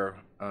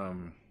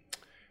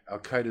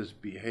Al-Qaeda's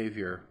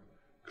behavior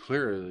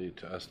clearly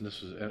to us, and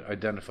this was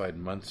identified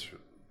months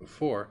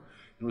before,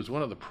 it was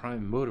one of the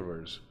prime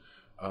motivers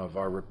of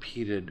our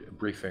repeated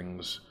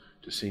briefings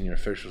to senior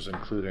officials,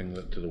 including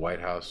to the White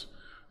House.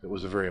 It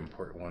was a very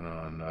important one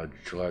on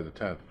July the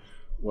 10th,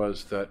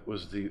 was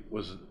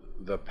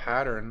the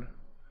pattern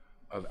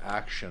of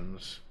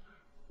actions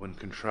when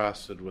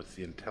contrasted with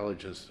the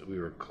intelligence that we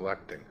were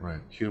collecting,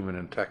 human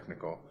and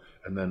technical,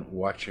 and then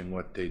watching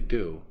what they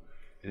do.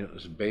 And it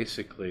was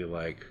basically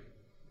like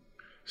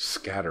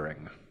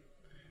scattering,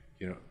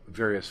 you know,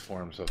 various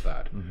forms of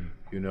that.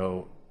 You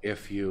know,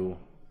 if you're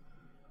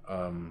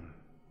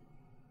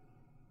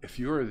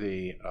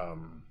the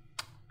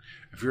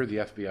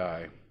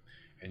FBI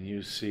and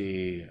you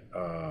see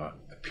a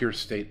peer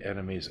state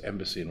enemy's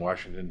embassy in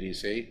Washington,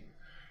 D.C.,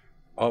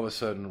 all of a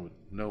sudden, with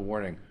no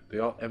warning, they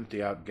all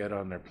empty out, get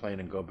on their plane,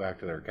 and go back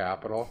to their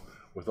capital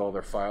with all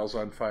their files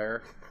on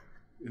fire.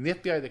 In the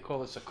FBI, they call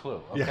this a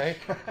clue, okay?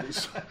 Yeah.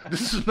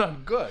 This is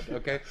not good,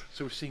 okay?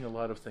 So we're seeing a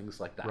lot of things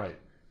like that. Right.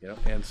 You know,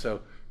 and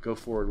so go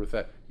forward with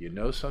that. You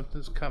know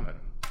something's coming.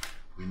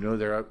 We know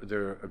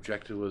their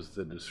objective was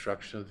the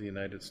destruction of the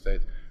United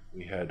States.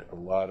 We had a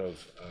lot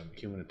of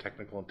human and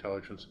technical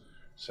intelligence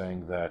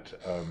saying that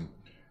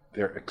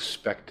they're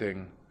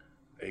expecting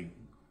a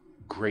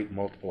great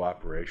multiple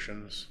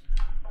operations,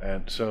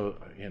 and so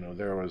you know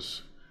there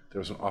was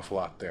an awful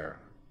lot there,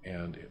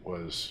 and it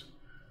was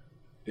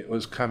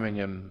coming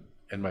in,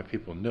 and my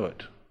people knew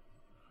it.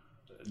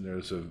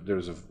 there's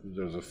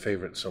a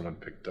favorite someone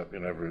picked up.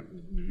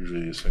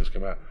 Usually these things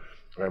come out.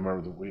 I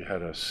remember that we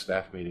had a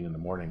staff meeting in the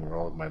morning where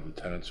all of my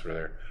lieutenants were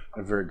there. I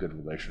had a very good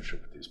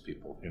relationship with these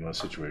people. A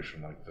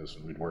situation like this,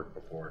 and we'd worked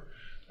before,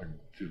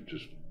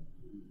 just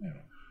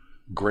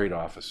great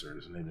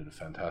officers, and they did a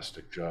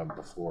fantastic job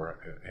before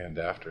and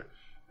after.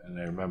 And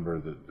I remember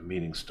the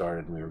meeting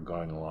started, and we were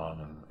going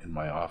along in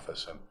my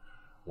office, and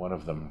one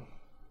of them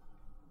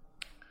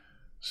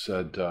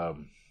said,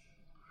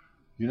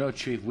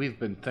 Chief, we've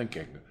been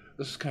thinking.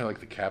 This is kind of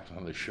like the captain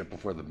on the ship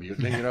before the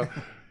mutiny,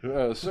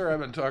 Sir,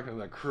 I've been talking to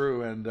the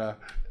crew, and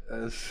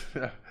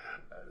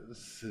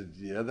said,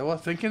 yeah, well,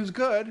 thinking's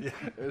good.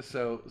 Yeah.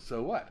 So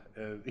what?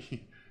 And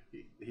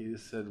he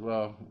said,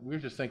 well, we're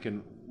just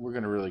thinking we're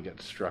going to really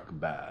get struck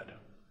bad.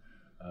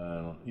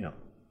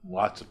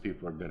 Lots of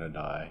people are going to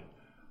die.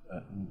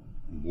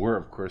 We're,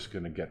 of course,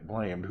 going to get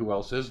blamed. Who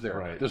else is there?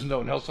 Right. There's no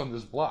one else on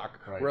this block.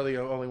 Right. We're the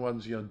only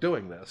ones,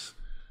 doing this.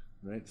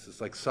 Right? It's just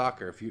like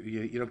soccer. If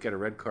you don't get a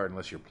red card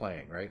unless you're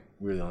playing, right?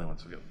 We're the only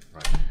ones who do.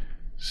 Right.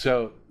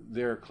 So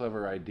their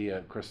clever idea,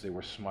 of course, they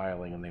were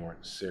smiling and they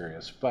weren't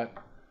serious. But,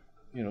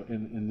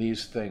 in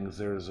these things,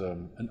 there's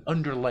an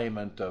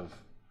underlayment of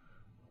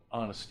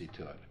honesty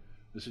to it.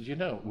 They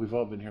said, we've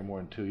all been here more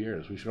than 2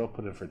 years. We should all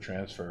put in for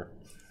transfer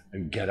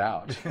and get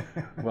out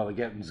while the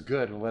getting's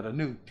good and let a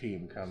new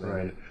team come in.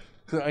 Right.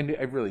 So I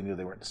really knew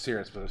they weren't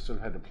serious, but I sort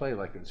of had to play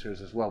like it serious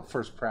as well.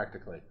 First,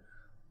 practically,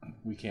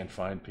 we can't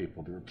find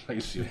people to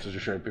replace you in such a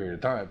short period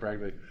of time,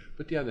 practically.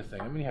 But the other thing,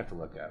 you have to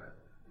look at it.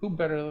 Who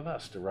better than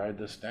us to ride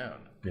this down?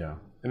 Yeah.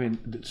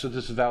 So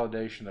this is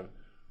validation of,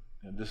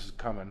 this is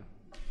coming.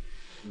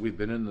 We've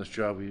been in this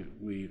job.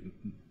 We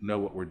know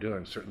what we're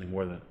doing, certainly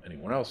more than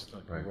anyone else.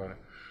 Right.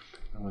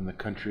 And when the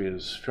country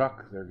is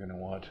struck, they're going to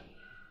want,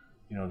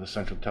 the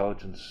Central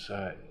Intelligence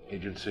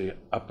Agency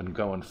up and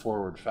going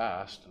forward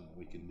fast, and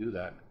we can do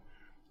that.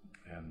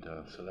 And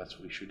so that's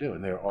what we should do.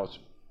 And they're also,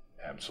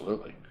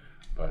 absolutely.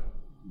 But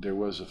there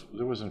was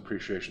an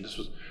appreciation.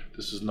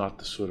 This is not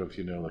the sort of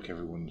like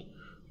everyone's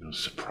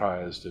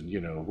surprised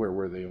and where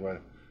were they?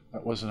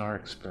 That wasn't our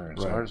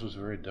experience. Right. Ours was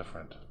very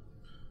different.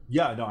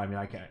 Yeah, no,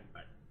 I can't.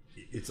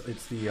 It's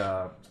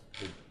the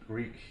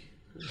Greek.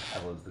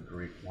 Hell is the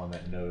Greek one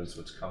that knows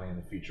what's coming in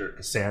the future.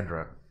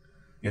 Cassandra.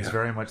 It's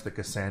very much the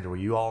Cassandra where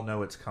you all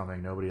know it's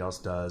coming, nobody else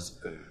does.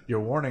 You're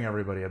warning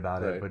everybody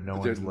about it, but no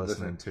one's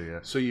listening to you.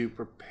 So you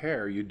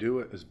prepare, you do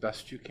it as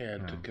best you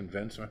can to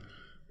convince them.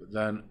 But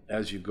then,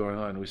 as you go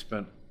on, we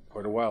spent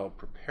quite a while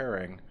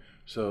preparing.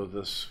 So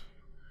this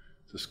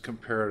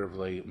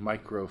comparatively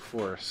micro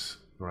force,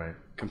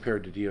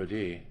 compared to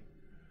DoD,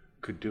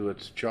 could do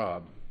its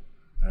job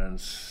and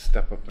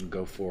step up and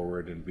go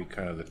forward and be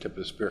kind of the tip of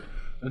the spear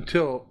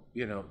until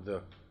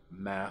the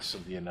mass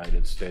of the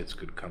United States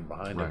could come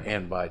behind it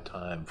and buy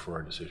time for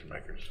our decision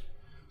makers.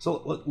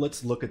 So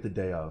let's look at the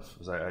day of,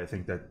 because I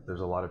think that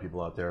there's a lot of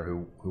people out there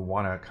who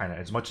want to kind of,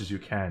 as much as you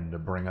can, to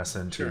bring us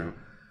into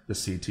the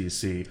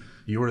CTC.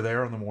 You were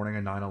there on the morning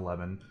of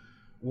 9/11.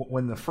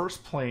 When the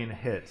first plane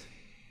hit,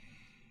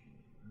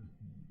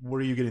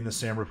 were you getting the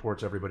same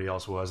reports everybody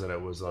else was, that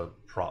it was a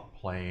prop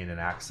plane, an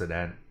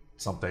accident,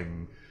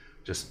 something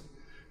just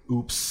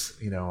oops,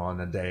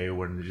 on a day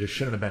when there just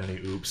shouldn't have been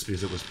any oops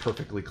because it was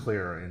perfectly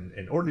clear,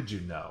 and or did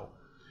you know?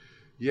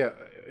 Yeah,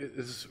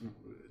 it's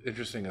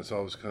interesting. It's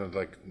always kind of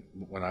like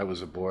when I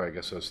was a boy, I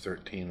guess I was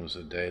 13, was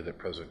the day that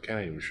President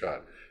Kennedy was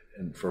shot.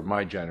 And for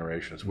my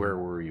generation, it's where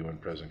were you when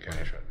President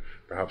Kennedy shot?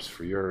 Perhaps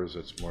for yours,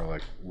 it's more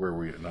like where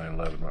were you at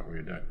 9/11, what were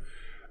you doing?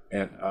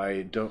 And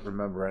I don't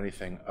remember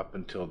anything up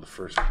until the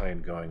first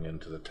plane going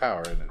into the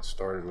tower, and it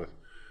started with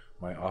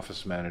my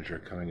office manager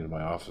coming into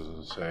my office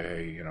and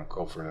say, hey,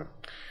 Colford,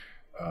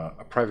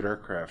 a private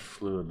aircraft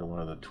flew into one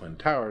of the twin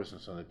towers, and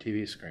it's on the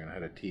TV screen. I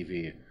had a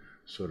TV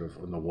sort of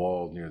on the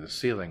wall near the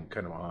ceiling,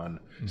 kind of on,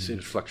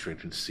 it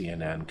fluctuated between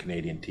CNN,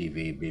 Canadian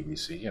TV,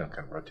 BBC,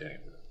 kind of rotating.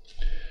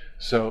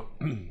 So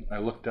I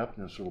looked up, and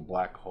there was a little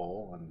black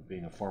hole, and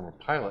being a former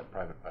private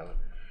pilot,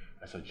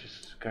 I thought,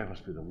 this guy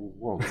must be the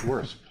world's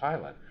worst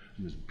pilot.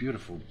 And this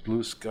beautiful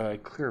blue sky,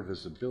 clear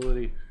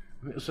visibility.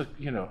 It was like,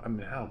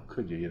 how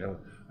could you,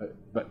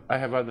 But I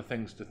have other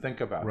things to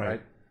think about,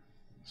 right?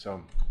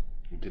 So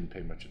we didn't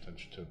pay much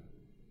attention to it.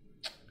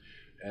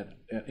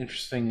 And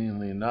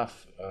interestingly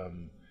enough,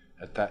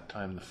 at that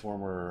time, the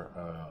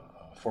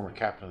former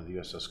captain of the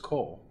USS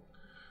Cole,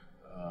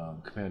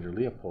 Commander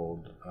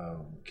Leopold,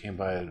 came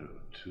by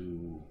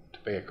to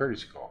pay a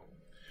courtesy call,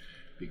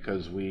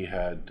 because we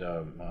had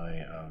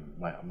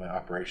my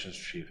operations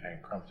chief,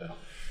 Hank Crumpton,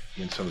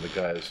 and some of the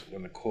guys,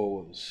 when the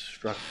Cole was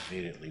struck,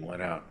 immediately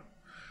went out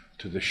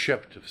to the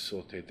ship to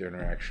facilitate their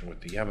interaction with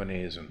the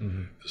Yemenis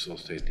and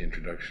facilitate the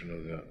introduction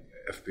of the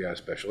FBI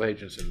special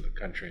agents into the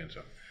country, and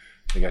so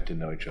they got to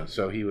know each other.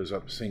 So he was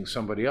up seeing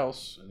somebody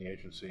else in the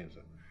agency, and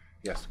so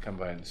he has to come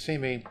by and see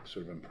me,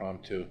 sort of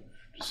impromptu,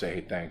 to say,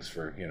 hey, thanks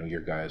for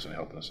your guys and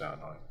helping us out.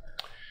 And all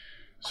that.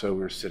 So we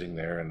were sitting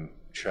there and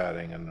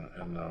chatting,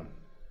 and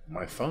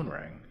my phone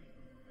rang,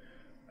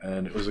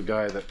 and it was a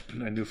guy that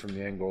I knew from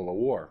the Angola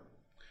War.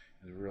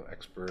 He's a real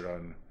expert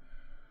on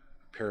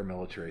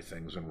paramilitary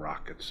things and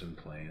rockets and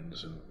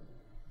planes,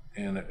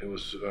 and it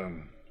was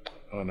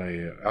on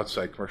a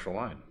outside commercial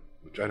line,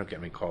 which I don't get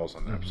many calls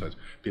on that besides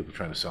people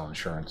trying to sell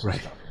insurance and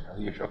stuff.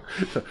 Usual.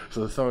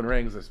 So the phone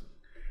rings.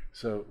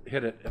 So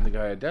hit it, and the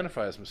guy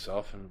identifies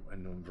himself, and I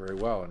knew him very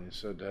well, and he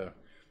said,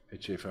 "Hey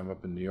Chief, I'm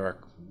up in New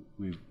York.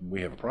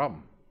 We have a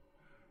problem."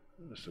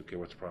 I said, "Okay,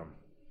 what's the problem?"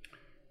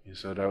 He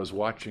said, "I was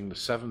watching the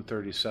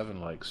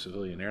 737-like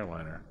civilian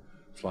airliner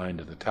fly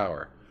into the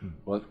tower."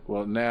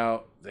 Well,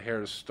 now the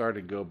hairs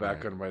started to go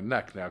back on my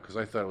neck now, because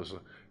I thought it was,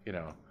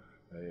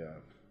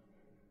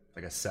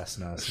 Like a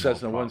Cessna.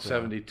 Cessna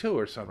 172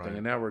 or something,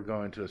 and now we're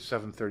going to a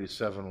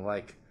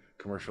 737-like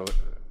commercial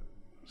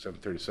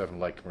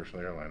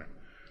airliner.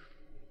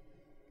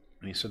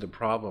 And he said the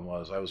problem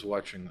was I was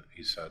watching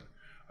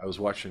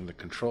the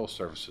control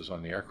surfaces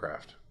on the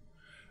aircraft,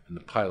 and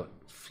the pilot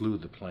flew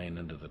the plane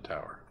into the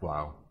tower.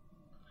 Wow.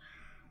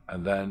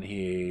 And then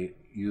he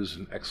used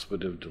an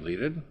expletive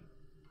deleted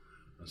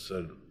and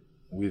said,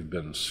 "We've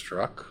been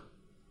struck."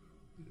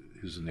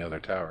 Who's in the other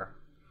tower?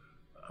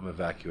 "I'm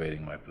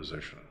evacuating my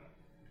position."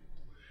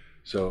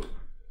 So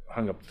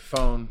hung up the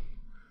phone.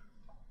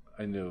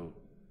 I knew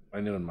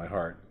in my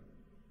heart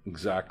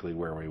exactly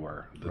where we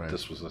were, that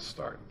this was the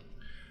start.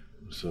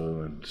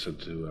 So I said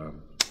to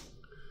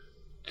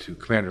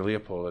Commander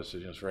Leopold, I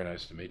said, "It's very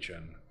nice to meet you,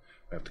 and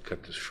I have to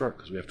cut this short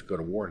because we have to go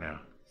to war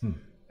now."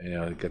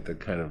 And get the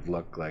kind of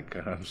look like,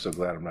 "I'm so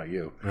glad I'm not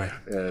you." Right.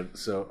 And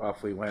so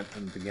off we went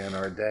and began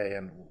our day,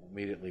 and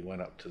immediately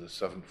went up to the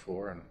 7th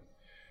floor, and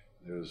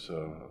there was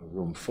a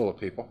room full of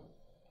people.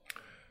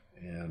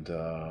 And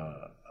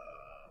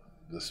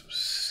this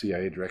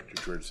CIA director,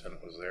 George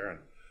Tenet, was there, and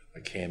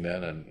I came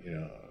in, and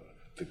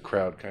the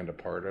crowd kind of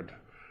parted.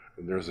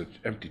 And there's an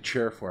empty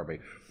chair for me.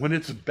 When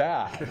it's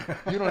bad,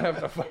 you don't have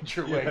to fight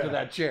your way to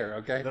that chair,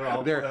 okay?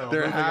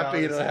 They're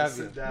happy to have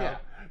you. Yeah,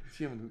 it's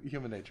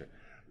human nature.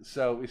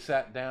 So we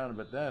sat down,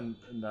 but then,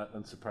 not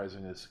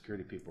unsurprisingly, the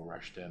security people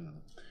rushed in,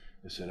 and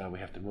they said, "Oh, we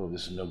have to move.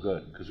 This is no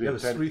good." Because there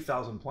was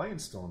 3,000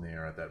 planes still in the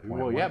air at that point.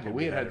 Well, yeah, but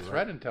we had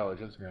threat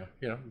intelligence,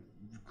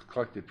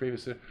 collected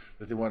previously,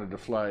 that they wanted to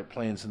fly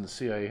planes in the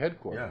CIA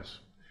headquarters.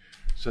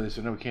 Yes. So they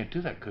said, "No, we can't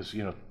do that because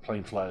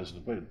plane flies,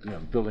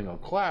 building will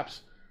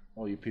collapse.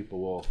 All you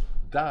people will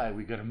die.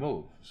 We got to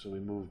move." So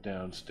we moved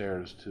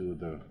downstairs to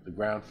the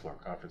ground floor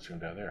conference room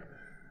down there,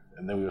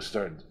 and then we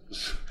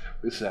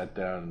sat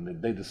down,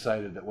 and they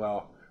decided that,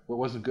 well, what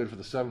wasn't good for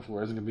the 7th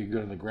floor isn't going to be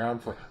good on the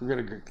ground floor. We're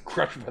going to get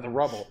crushed by the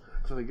rubble.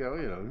 So they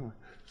go,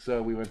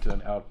 So we went to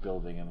an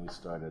outbuilding, and we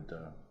started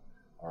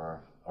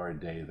our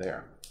day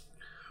there.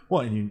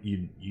 Well, and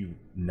you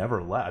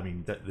never left. I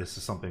mean, this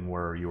is something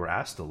where you were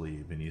asked to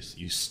leave, and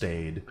you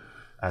stayed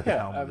at the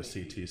helm of the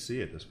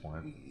CTC at this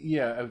point.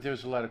 Yeah, there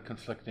was a lot of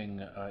conflicting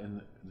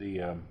in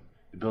the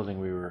building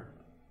we were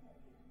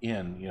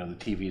in. The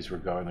TVs were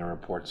going. There were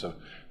reports of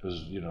there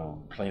was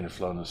plane had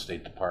flown in the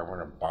State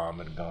Department, a bomb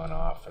had gone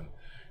off, and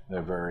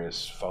there were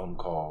various phone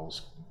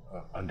calls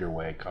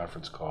underway,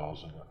 conference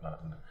calls and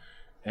whatnot.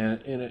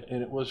 And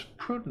it was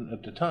prudent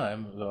at the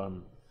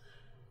time.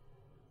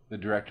 The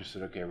director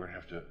said, "Okay, we're going to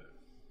have to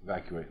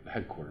evacuate the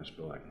headquarters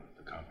building,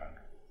 the compound."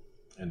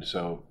 And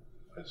so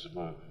I said,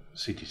 "Well,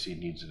 CTC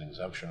needs an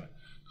exemption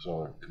because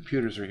all our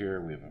computers are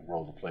here. We haven't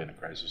rolled a plane in a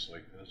crisis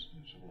like this."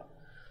 And he said, "Well,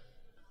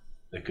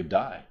 they could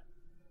die."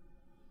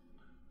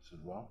 I said,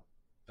 "Well,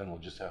 then we'll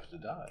just have to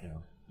die."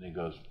 And he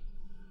goes,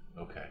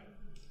 "Okay."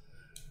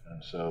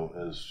 And so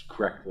as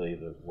correctly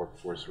the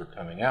workforce were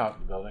coming out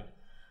the building,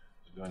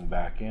 going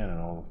back in, and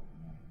all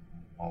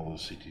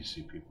those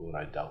CTC people that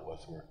I dealt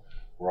with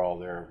were all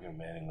there,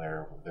 manning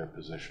their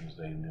positions.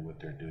 They knew what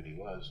their duty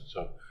was.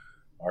 So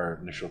our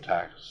initial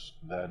task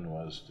then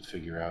was to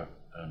figure out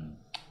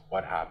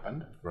what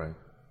happened, right?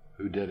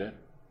 Who did it?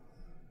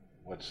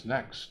 What's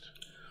next?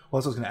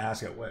 Well, that's what I was going to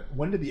ask you.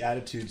 When did the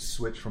attitude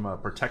switch from a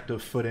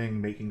protective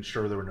footing, making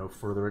sure there were no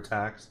further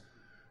attacks,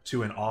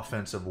 to an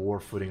offensive war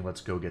footing,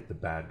 let's go get the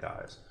bad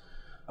guys?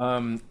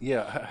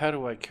 How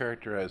do I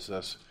characterize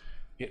this?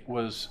 It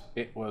was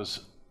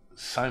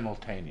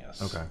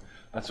simultaneous. Okay.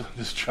 That's when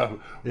this job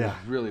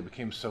really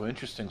became so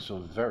interesting so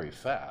very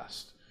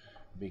fast,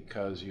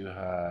 because you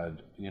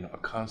had a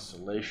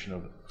constellation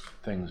of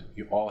things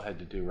you all had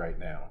to do right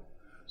now.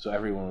 So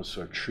everyone was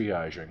sort of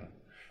triaging,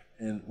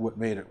 and what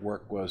made it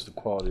work was the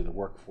quality of the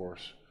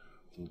workforce.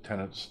 The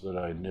lieutenants that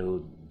I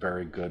knew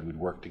very good, we'd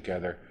work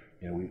together.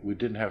 We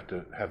didn't have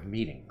to have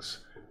meetings.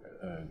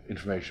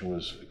 Information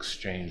was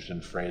exchanged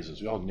in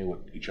phrases. We all knew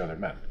what each other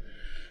meant.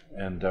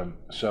 And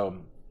so,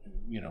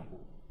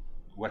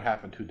 what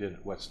happened, who did it,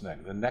 what's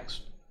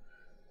next?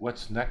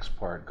 What's next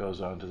part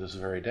goes on to this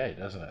very day,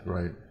 doesn't it?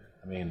 Right.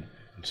 I mean,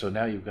 so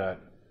now you've got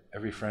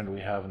every friend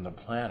we have on the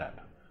planet,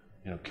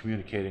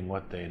 communicating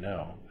what they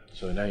know.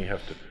 So now you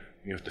have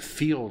to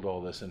field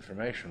all this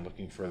information,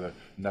 looking for the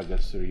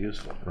nuggets that are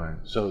useful. Right.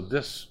 So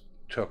this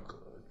took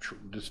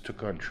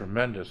on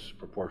tremendous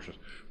proportions,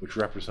 which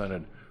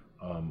represented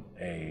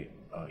a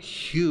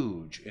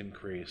huge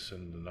increase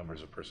in the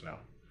numbers of personnel.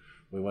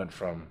 We went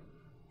from,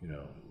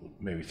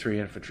 maybe 3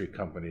 infantry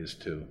companies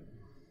to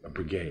a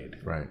brigade.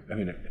 Right. I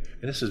mean, and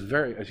this is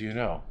very, as you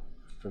know,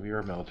 from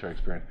your military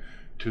experience,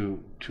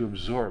 to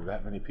absorb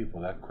that many people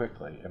that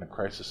quickly in a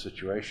crisis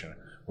situation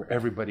where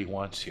everybody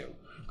wants you.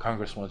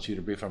 Congress wants you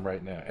to brief them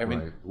right now. I mean,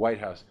 Right. the White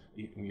House,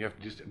 you have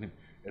to just, I mean,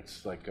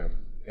 it's like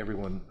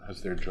everyone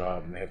has their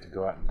job and they have to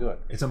go out and do it.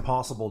 It's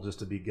impossible just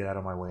to get out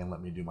of my way and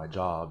let me do my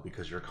job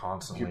because you're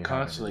constantly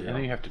And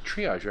then you have to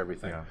triage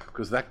everything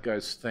because that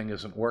guy's thing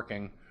isn't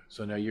working.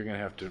 So now you're going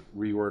to have to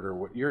reorder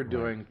what you're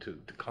doing to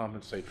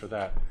compensate for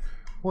that.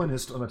 Well, I'm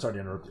sorry to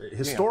interrupt.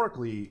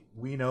 Historically,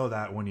 we know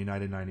that when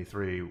United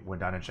 93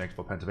 went down in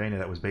Shanksville, Pennsylvania,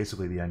 that was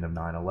basically the end of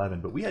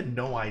 9/11. But we had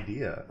no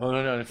idea. Oh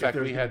no! In fact,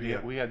 we had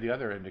the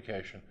other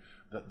indication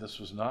that this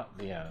was not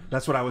the end.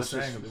 That's what I was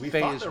saying. We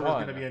thought there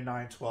was going to be a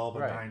 9/12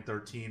 and Right.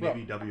 9/13,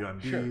 maybe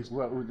WMDs.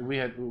 Sure. Well, we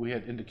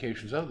had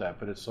indications of that,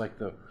 but it's like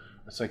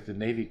the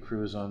Navy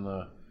crews on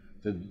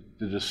the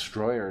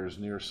destroyers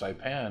near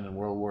Saipan in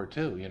World War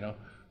II. You know,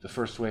 the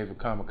first wave of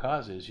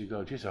kamikazes. You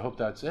go, geez, I hope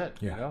that's it.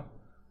 Yeah. You know,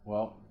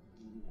 well.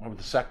 Over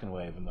the second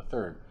wave and the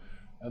third,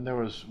 and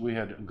we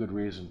had a good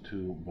reason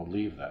to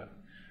believe that.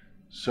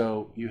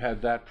 So you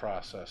had that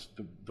process,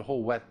 the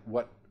whole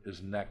what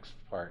is next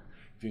part.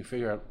 If you can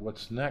figure out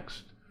what's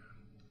next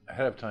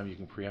ahead of time, you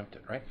can preempt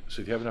it, right?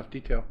 So if you have enough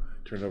detail,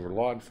 turn it over to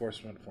law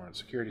enforcement, Foreign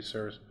Security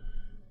Service,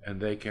 and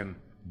they can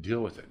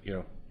deal with it. You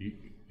know,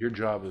 your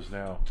job is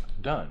now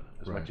done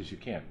as much as you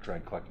can. Try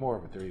and collect more,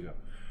 but there you go.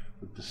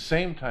 But at the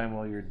same time,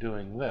 while you're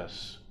doing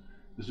this,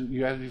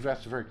 you've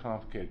asked a very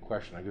complicated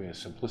question. I'll give you a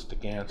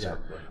simplistic answer.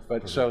 Yeah, right.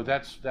 But so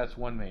that's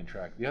one main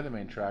track. The other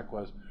main track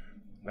was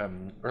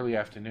early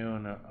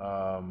afternoon.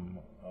 I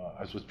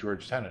was with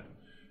George Tenet,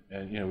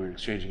 and we were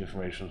exchanging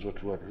information.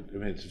 I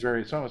mean,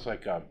 it's almost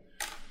like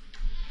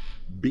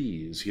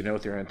bees,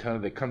 with their antenna.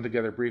 They come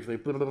together briefly,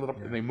 blah, blah, blah,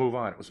 and they move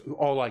on. It was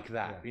all like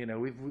that. Yeah.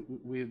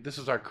 We this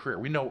is our career.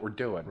 We know what we're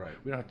doing. Right.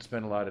 We don't have to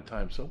spend a lot of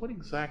time. So what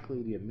exactly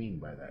do you mean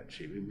by that,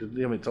 Chief?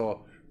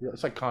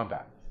 It's like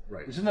combat.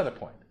 Right. There's another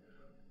point.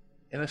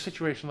 In a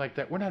situation like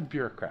that, we're not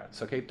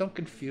bureaucrats, okay? Don't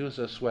confuse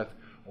us with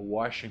a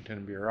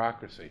Washington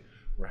bureaucracy.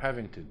 We're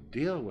having to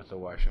deal with the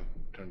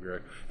Washington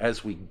bureaucracy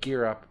as we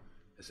gear up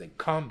as a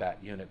combat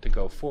unit to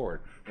go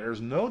forward.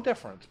 There's no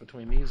difference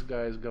between these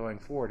guys going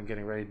forward and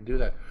getting ready to do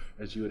that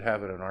as you would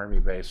have at an Army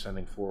base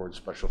sending forward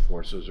special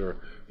forces or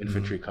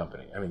infantry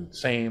company. I mean,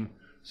 same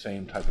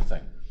type of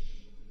thing.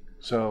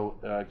 So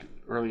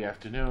early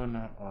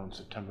afternoon on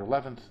September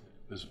 11th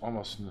was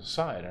almost an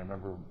aside. I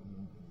remember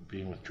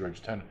being with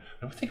George Tenet.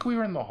 I think we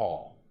were in the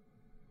hall.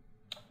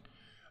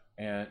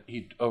 And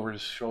over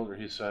his shoulder,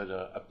 he said,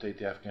 update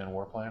the Afghan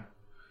war plan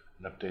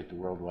and update the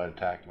worldwide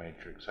attack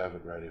matrix. Have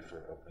it ready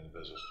for opening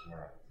business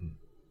tomorrow. Can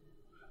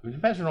you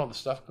imagine all the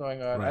stuff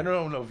going on? Right. I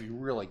don't know if you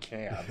really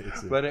can,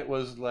 but it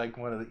was like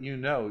one of the, you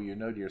know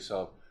to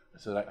yourself, I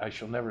said, I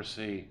shall never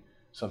see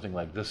something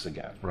like this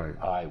again.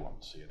 Right. I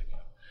won't see it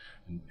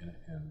again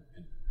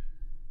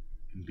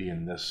and be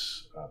in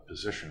this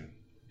position.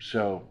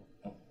 So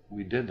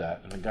we did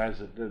that, and the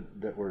guys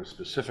that were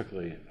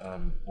specifically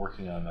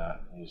working on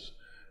that was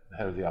the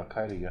head of the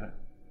Al-Qaeda unit,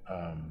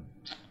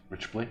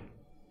 Rich Blee,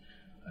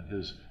 and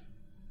his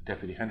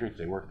deputy Hendrick.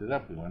 They worked it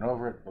up. We went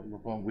over it.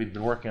 We'd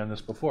been working on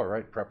this before,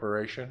 right?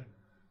 Preparation,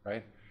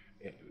 right?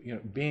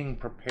 Being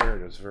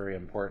prepared is very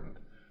important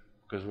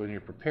because when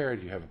you're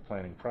prepared, you have a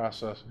planning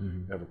process,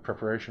 you have a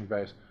preparation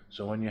base.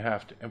 So when you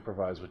have to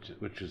improvise,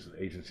 which is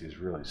the agency's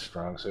really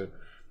strong suit,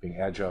 being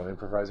agile and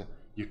improvising,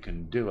 you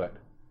can do it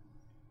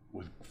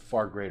with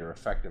far greater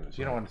effectiveness.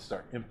 You don't want to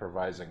start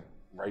improvising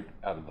right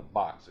out of the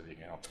box if you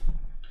can help it.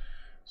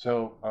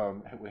 So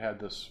we had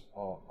this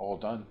all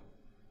done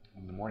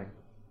in the morning.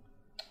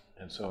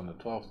 And so on the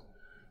 12th,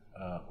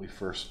 we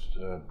first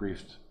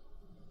briefed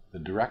the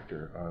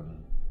director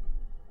on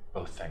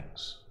both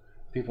things.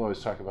 People always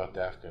talk about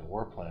the Afghan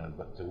war plan,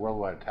 but the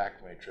worldwide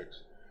attack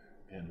matrix,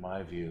 in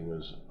my view,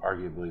 was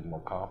arguably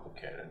more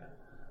complicated.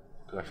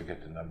 Because I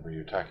forget the number.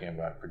 You're talking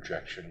about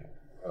projection,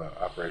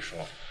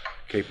 operational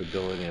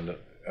capability in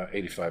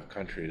 85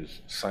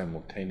 countries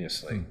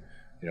simultaneously.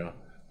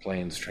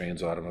 Planes,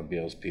 trains,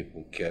 automobiles,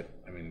 people, kit.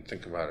 I mean,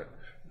 think about it.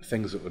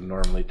 Things that would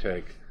normally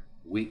take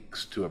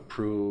weeks to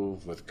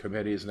approve with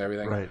committees and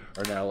everything are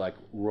now like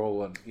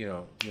rolling.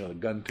 The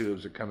gun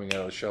tubes are coming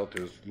out of the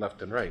shelters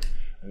left and right.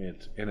 I mean,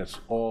 it's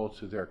all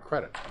to their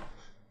credit.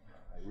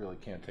 I really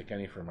can't take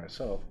any for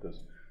myself because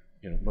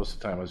most of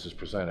the time I was just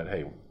presented,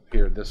 hey,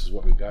 here, this is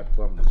what we got.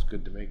 Plum, that's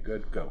good to me.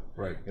 Good, go.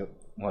 Right.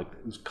 Like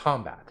it was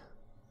combat.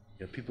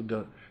 People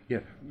don't.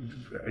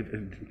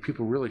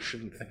 People really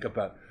shouldn't think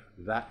about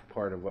that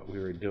part of what we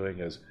were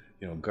doing as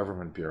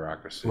government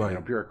bureaucracy.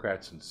 Right.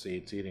 Bureaucrats in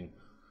seats eating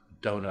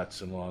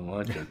donuts and long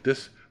lunches.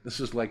 This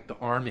is like the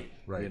army.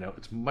 Right.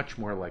 It's much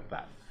more like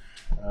that.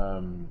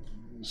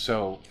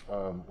 So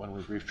when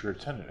we briefed your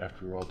attendant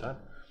after we were all done,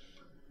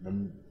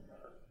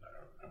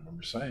 I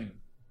remember saying,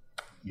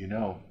 in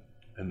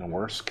the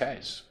worst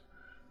case,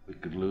 we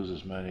could lose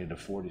as many to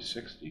 40,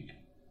 60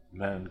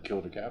 men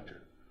killed or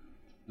captured.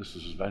 This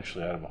was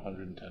eventually out of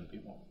 110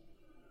 people.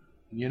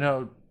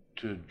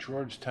 To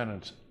George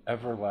Tenet's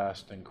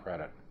everlasting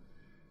credit,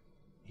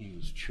 he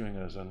was chewing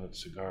on his unlit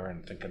cigar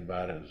and thinking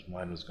about it. His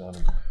mind was going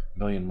a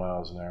million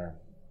miles an hour.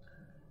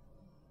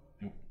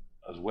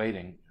 I was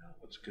waiting.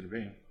 What's it going to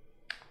be?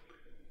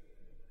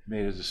 He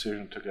made his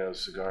decision, took out his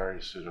cigar.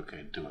 He said,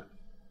 okay, do it.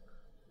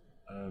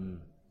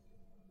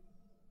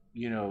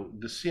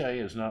 The CIA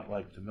is not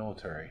like the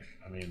military.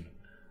 I mean,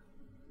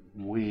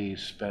 we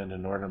spend an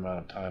inordinate amount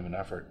of time and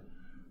effort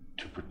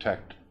to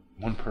protect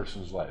one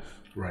person's life.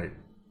 Right.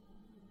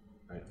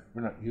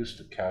 We're not used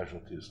to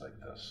casualties like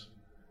this,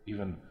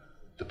 even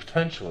the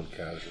potential of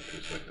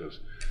casualties like this.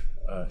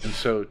 And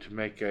so to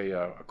make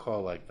a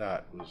call like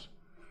that was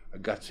a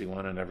gutsy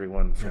one, and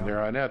everyone from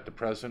there on out, the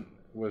president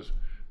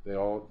they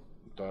all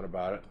thought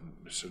about it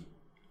and said,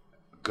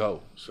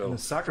 go. So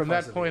from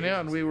that point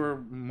on, we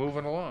were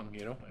moving along,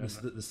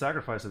 The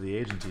sacrifice of the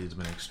agency has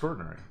been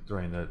extraordinary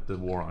during the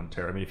war on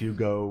terror. I mean, if you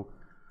go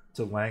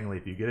to Langley,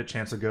 if you get a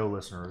chance to go,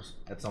 listeners,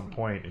 at some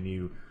point,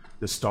 and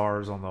the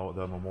stars on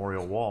the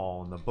memorial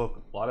wall in the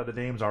book, a lot of the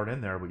names aren't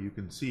in there, but you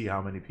can see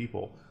how many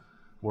people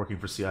working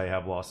for CIA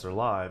have lost their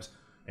lives.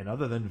 And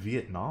other than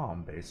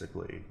Vietnam,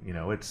 basically,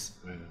 it's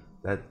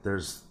that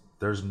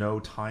there's no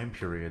time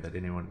period that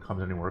anyone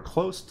comes anywhere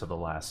close to the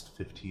last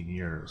 15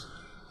 years.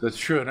 That's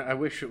true, and I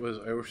wish there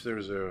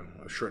was a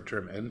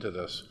short-term end to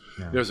this.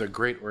 Yeah. There's a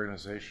great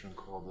organization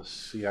called the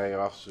CIA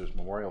Officers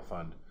Memorial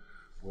Fund,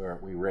 where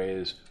we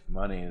raise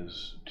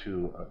monies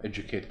to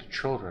educate the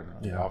children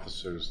of the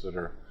officers that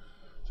are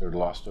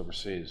lost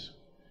overseas.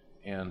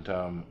 And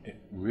it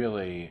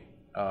really,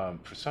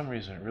 for some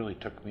reason, it really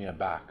took me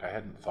aback. I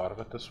hadn't thought of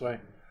it this way,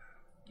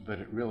 but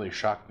it really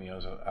shocked me. I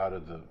was out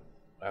of the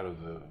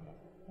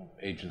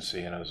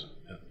agency, and I was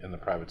in the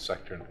private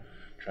sector and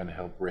trying to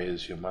help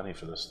raise money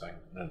for this thing.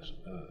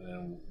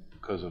 And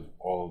because of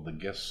all of the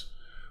gifts,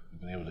 we've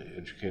been able to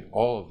educate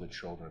all of the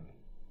children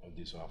of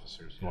these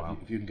officers. Wow.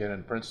 If you can get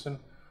in Princeton,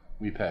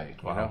 we pay.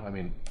 Wow. I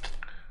mean,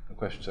 no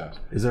questions asked.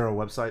 Is there a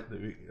website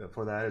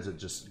for that? Is it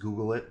just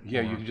Google it?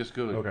 Yeah, you can just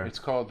Google it. Okay. It's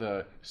called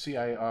the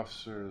CIA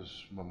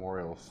Officers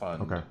Memorial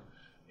Fund. Okay.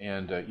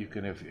 And you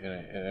can,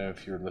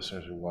 if your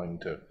listeners are willing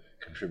to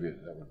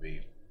contribute,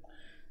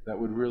 that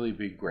would really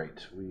be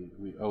great.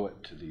 We owe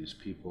it to these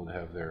people to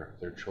have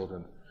their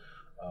children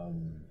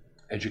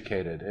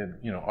educated,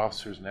 and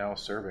officers now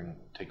serving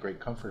take great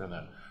comfort in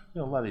that. A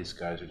lot of these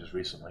guys are just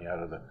recently out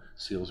of the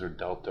SEALs or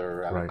Delta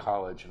or out of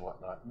college and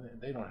whatnot.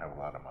 They don't have a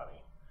lot of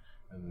money,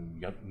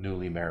 and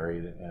newly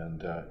married,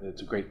 and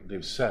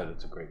they've said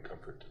it's a great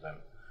comfort to them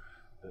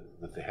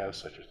that they have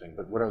such a thing.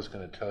 But what I was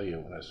going to tell you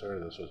when I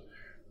started this was,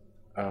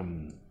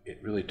 it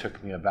really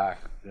took me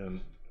aback,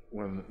 and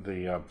when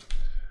the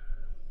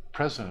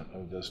president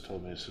of this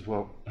told me, he said,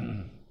 well,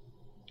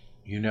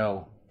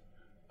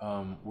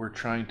 we're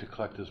trying to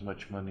collect as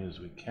much money as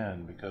we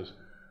can because,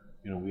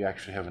 we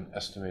actually have an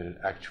estimated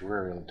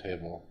actuarial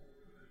table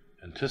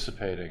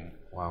anticipating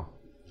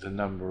the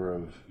number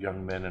of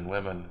young men and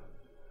women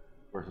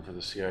working for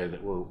the CIA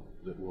that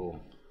will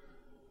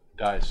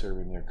die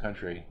serving their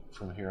country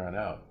from here on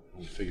out.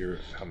 We figure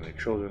how many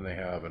children they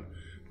have and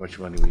how much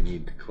money we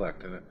need to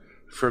collect. And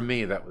for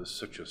me, that was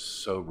such a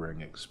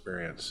sobering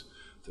experience.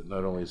 That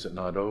not only is it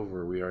not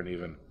over, I don't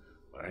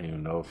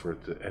even know if we're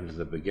at the end of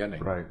the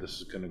beginning. Right.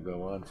 This is going to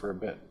go on for a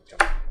bit.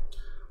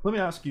 Let me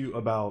ask you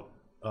about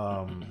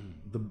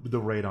the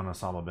raid on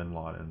Osama bin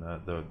Laden,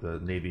 the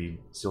Navy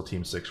SEAL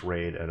Team 6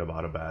 raid at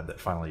Abbottabad that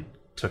finally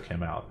took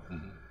him out.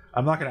 Mm-hmm.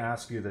 I'm not going to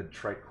ask you the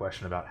trite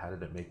question about how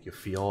did it make you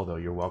feel, though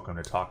you're welcome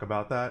to talk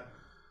about that.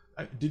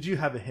 Did you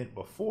have a hint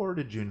before?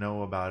 Did you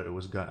know about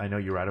it? I know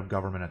you were out of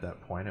government at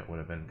that point. It would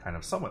have been kind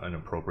of somewhat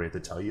inappropriate to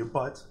tell you,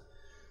 but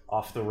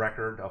off the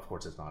record, of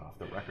course it's not off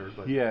the record,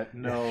 but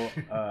no,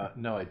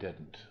 I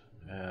didn't.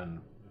 And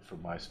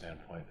from my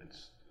standpoint,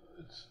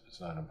 it's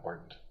not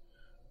important.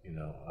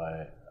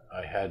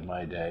 I had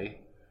my day,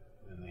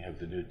 and we have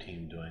the new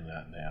team doing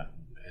that now,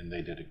 and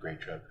they did a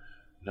great job.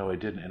 No, I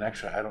didn't, and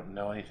actually I don't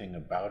know anything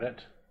about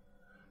it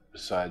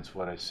besides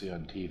what I see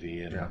on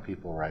TV and when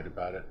people write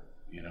about it.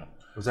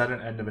 Was that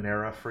an end of an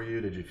era for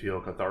you? Did you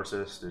feel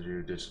catharsis?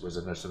 Was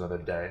it just another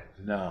day?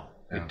 No,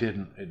 it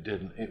didn't.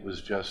 It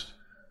was just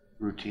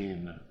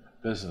routine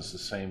business, the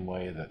same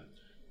way that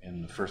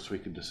in the first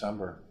week of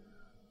December,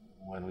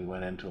 when we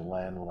went into a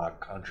landlocked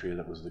country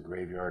that was the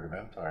graveyard of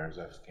empires,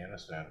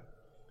 Afghanistan,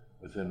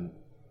 within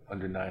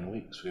under 9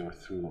 weeks, we were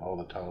through all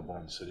the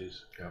Taliban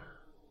cities. Yeah.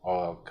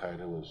 All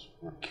Al-Qaeda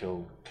were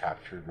killed,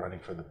 captured, running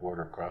for the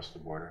border, across the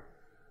border.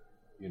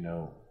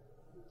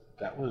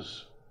 That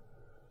was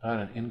not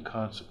an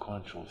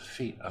inconsequential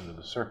feat under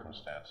the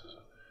circumstances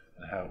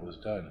and how it was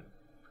done.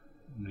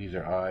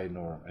 Neither I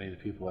nor any of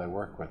the people I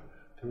work with,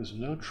 there was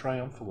no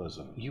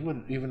triumphalism. You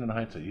wouldn't, even in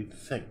hindsight, you'd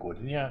think,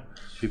 wouldn't you?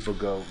 People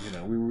go,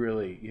 we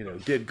really,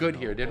 did good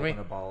here, didn't we?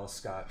 A ball of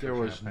scotch. There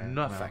was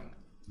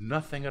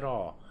nothing at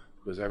all,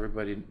 because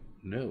everybody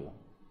knew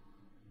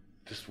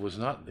this was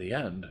not the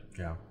end.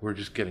 Yeah, we're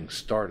just getting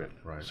started.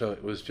 Right. So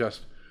it was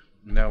just,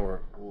 now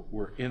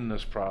we're in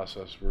this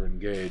process, we're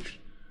engaged,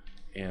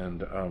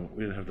 and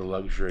we didn't have the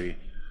luxury,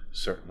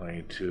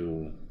 certainly,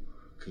 to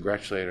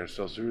congratulate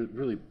ourselves, to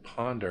really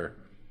ponder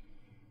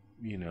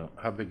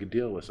how big a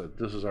deal was it?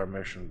 This is our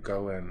mission.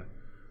 Go in,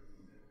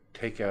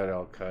 take out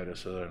Al Qaeda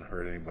so they don't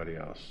hurt anybody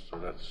else. So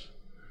that's,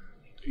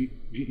 you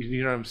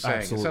know what I'm saying?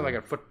 Absolutely. It's not like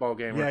a football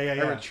game where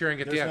everyone's cheering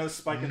at the There's end. no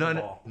spike in the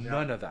ball.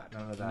 None of that.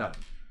 None of that. None.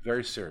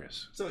 Very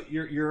serious. So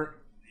you're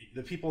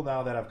the people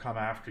now that have come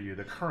after you,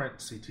 the current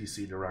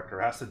CTC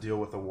director has to deal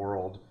with a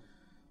world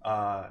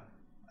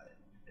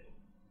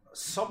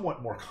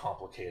somewhat more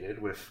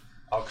complicated, with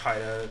Al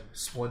Qaeda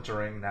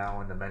splintering now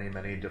into many,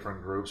 many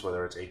different groups,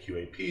 whether it's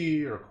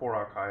AQAP or Core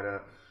Al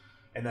Qaeda,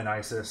 and then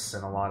ISIS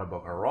and a lot of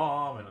Boko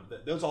Haram, and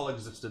those all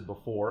existed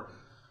before.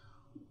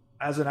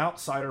 As an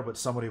outsider, but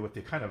somebody with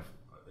the kind of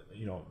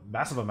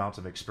massive amounts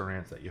of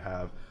experience that you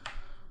have,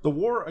 the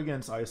war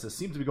against ISIS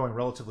seems to be going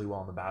relatively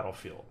well on the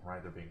battlefield,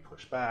 right? They're being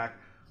pushed back,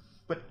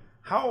 but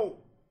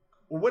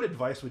what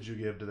advice would you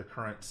give to the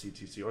current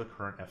CTC or the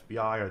current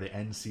FBI or the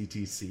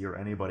NCTC or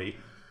anybody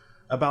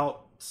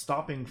about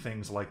stopping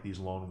things like these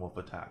lone wolf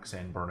attacks,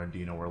 San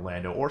Bernardino,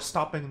 Orlando, or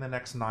stopping the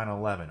next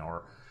 9/11?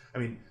 Or, I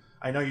mean,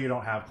 I know you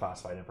don't have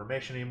classified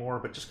information anymore,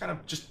 but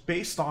just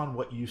based on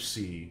what you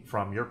see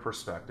from your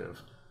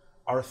perspective,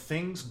 are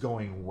things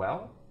going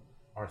well?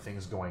 Are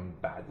things going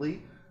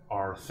badly?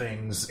 Are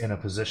things in a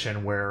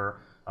position where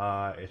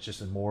it's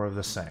just more of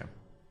the same?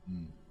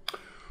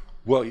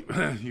 Well,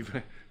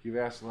 you've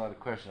asked a lot of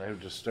questions. I would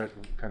just start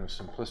kind of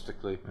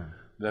simplistically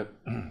that,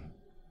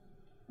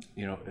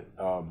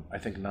 I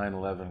think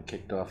 9/11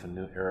 kicked off a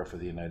new era for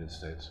the United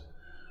States.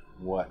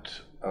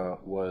 What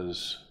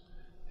was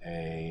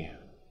a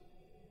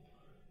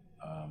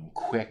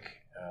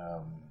quick,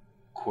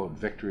 quote,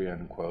 victory,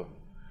 unquote,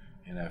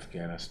 in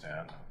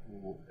Afghanistan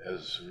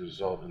as a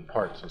result, in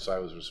part, since I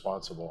was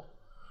responsible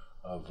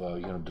of,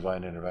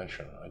 divine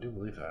intervention. I do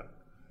believe that.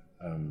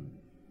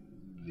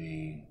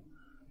 The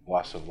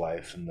loss of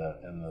life and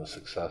the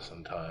success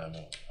in time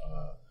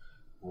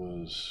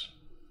was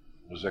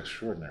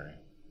extraordinary.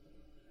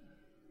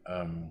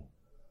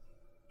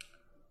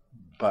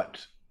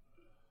 But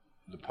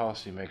the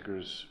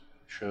policymakers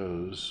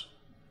chose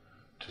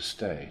to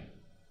stay,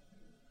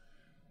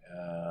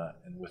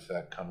 and with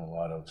that come a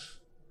lot of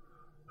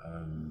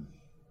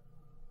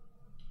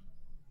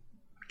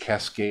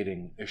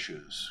cascading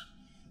issues.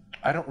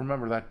 I don't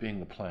remember that being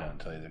the plan,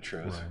 to tell you the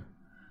truth. Right.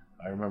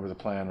 I remember the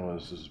plan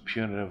was, this is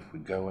punitive,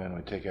 we'd go in,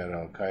 we'd take out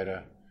Al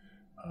Qaeda.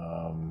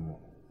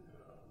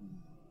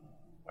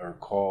 I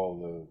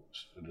recall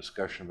the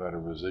discussion about a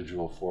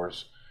residual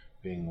force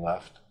being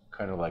left,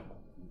 kind of like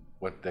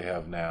what they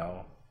have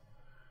now,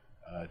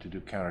 to do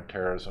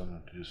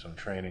counterterrorism, to do some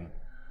training,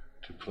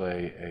 to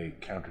play a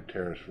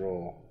counter-terrorist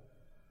role,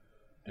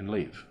 and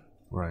leave.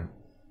 Right.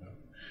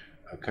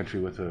 A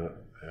country with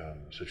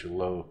such a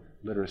low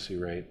literacy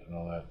rate and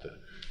all that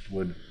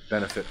would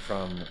benefit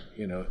from,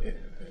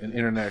 an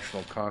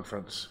international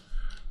conference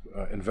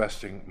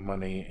investing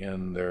money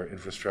in their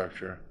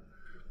infrastructure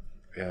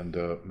and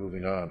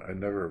moving on. I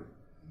never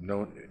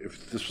known,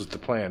 if this was the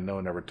plan, no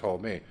one ever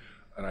told me,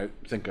 and I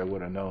think I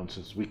would have known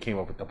since we came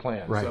up with the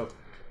plan. Right. So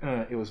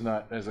it was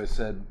not, as I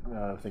said,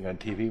 I think on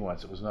TV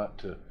once, it was not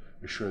to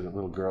assure that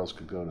little girls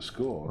could go to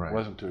school. Right. It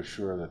wasn't to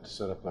assure that to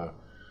set up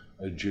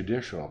a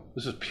judicial.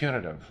 This is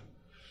punitive.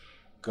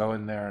 Go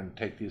in there and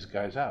take these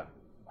guys out.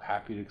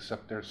 Happy to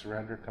accept their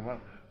surrender, come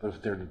on. But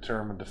if they're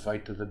determined to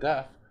fight to the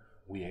death,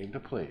 we aim to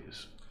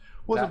please.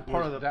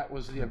 That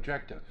was the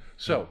objective.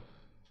 So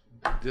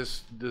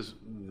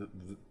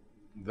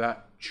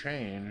that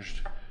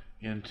changed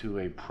into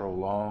a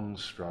prolonged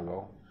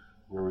struggle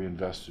where we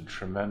invested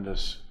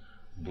tremendous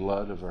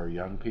blood of our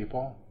young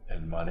people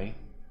and money,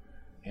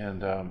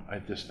 and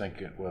I just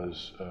think it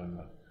was a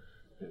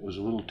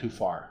little too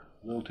far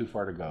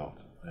to go,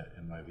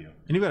 in my view.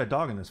 And you got a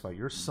dog in this fight.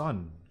 Your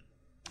son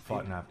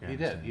fought in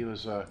Afghanistan. He did.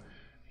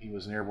 He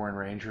was an airborne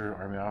ranger,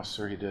 Army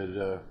officer. He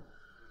did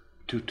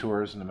 2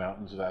 tours in the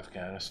mountains of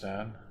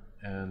Afghanistan,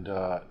 and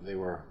they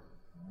were,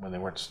 when they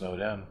weren't snowed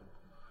in,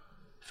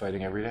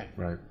 fighting every day.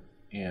 Right.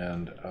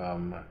 And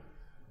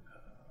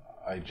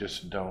I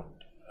just don't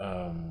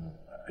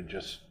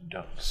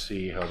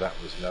see how that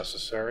was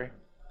necessary.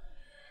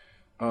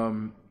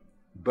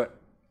 But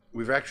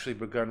we've actually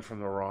begun from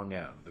the wrong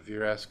end. If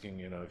you're asking,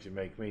 if you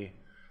make me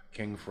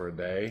king for a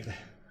day,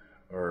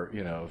 or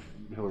if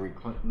Hillary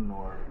Clinton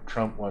or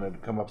Trump wanted to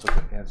come up with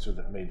an answer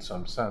that made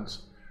some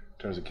sense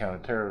in terms of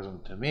counterterrorism,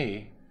 to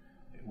me,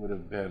 it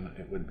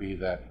would be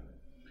that,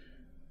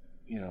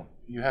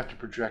 you have to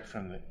project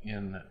from the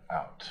in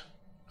out.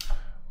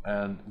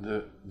 And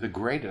the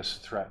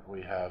greatest threat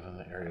we have in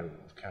the area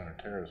of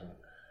counterterrorism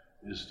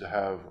is to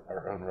have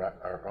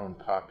our own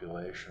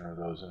population or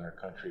those in our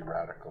country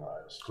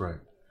radicalized. Right.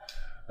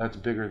 That's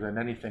bigger than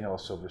anything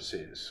else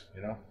overseas.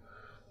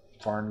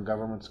 Foreign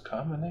governments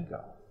come and they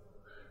go.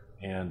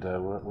 And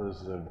what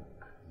was the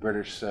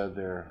British said?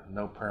 There are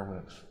no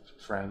permanent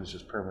friends,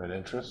 just permanent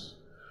interests.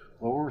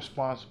 Well, we're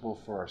responsible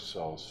for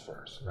ourselves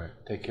first. Right.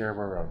 Take care of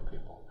our own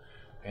people.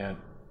 And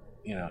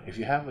if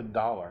you have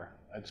 $1,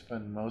 I'd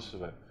spend most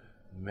of it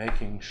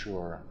making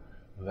sure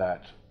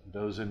that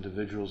those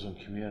individuals and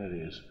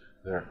communities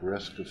that are at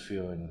risk of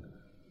feeling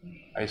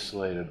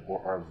isolated or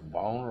are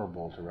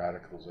vulnerable to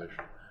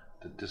radicalization,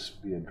 that this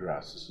be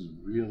addressed. This is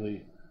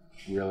really,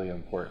 really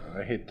important.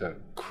 And I hate to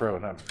crow,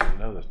 not because you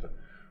know this, but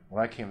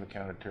when I came to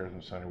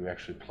Counterterrorism Center, we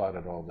actually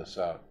plotted all this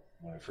out.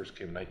 When I first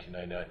came in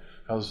 1999,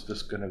 how's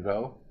this going to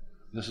go?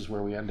 This is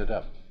where we ended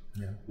up.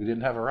 Yeah. We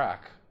didn't have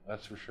Iraq,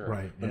 that's for sure.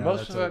 Right. But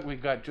most of it we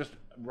got just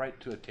right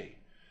to a T.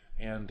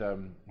 And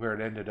where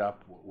it ended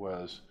up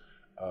was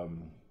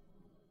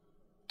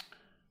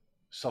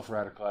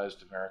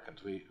self-radicalized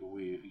Americans. We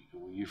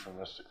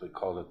euphemistically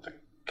called it the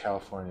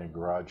California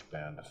garage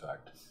band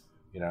effect.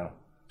 You know,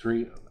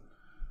 three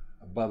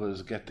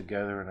bubbas get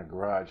together in a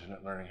garage and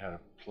not learning how to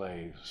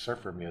play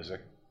surfer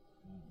music.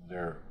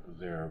 They're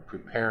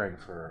preparing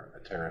for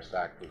a terrorist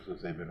act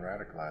because they've been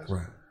radicalized.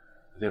 Right.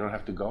 They don't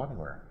have to go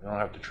anywhere. They don't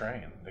have to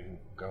train. They can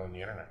go on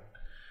the internet.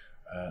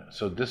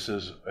 So this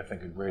is, I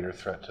think, a greater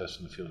threat to us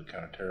in the field of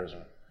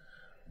counterterrorism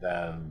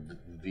than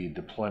the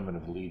deployment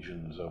of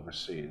legions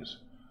overseas.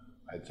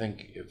 I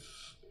think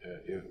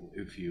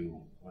if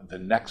you, the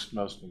next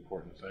most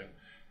important thing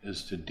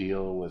is to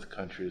deal with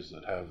countries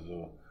that have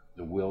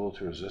the will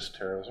to resist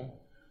terrorism.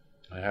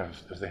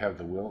 If they have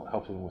the will,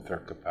 help them with their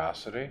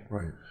capacity.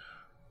 Right.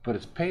 But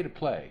it's pay to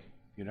play,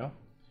 you know.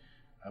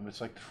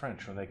 It's like the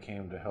French when they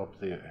came to help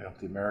the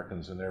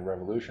Americans in their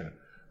revolution.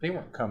 They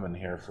weren't coming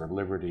here for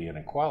liberty and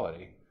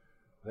equality.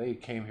 They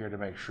came here to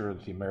make sure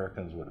that the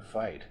Americans would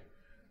fight,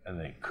 and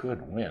they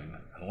could win.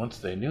 And once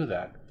they knew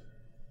that,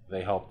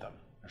 they helped them.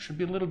 There should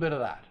be a little bit of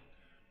that.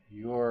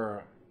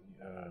 Your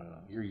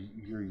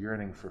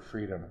yearning for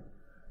freedom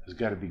has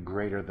got to be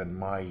greater than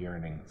my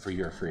yearning for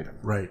your freedom.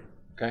 Right.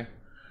 Okay?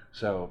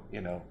 So,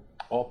 you know,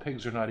 all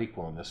pigs are not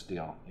equal in this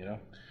deal, you know?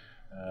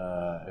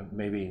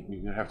 Maybe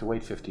you have to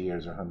wait 50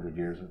 years or 100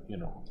 years, you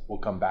know, we'll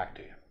come back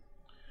to you.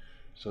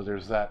 So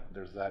there's that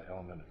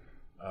element.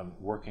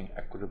 Working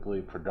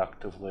equitably,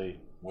 productively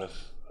with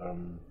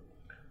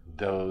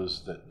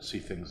those that see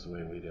things the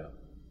way we do.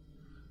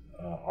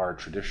 Our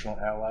traditional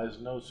allies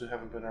and those who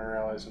haven't been our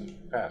allies in the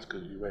past,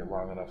 because you wait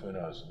long enough, who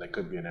knows, they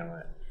could be an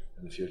ally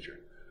in the future.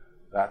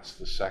 That's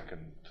the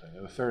second thing.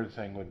 And the third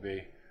thing would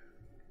be,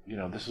 you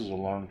know, this is a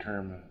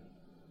long-term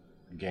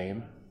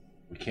game.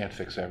 We can't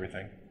fix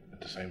everything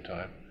at the same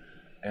time.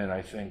 And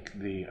I think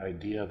the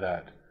idea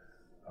that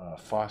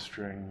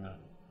fostering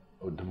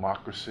a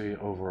democracy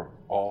over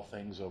all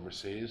things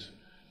overseas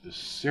is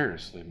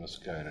seriously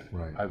misguided.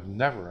 Right. I've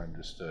never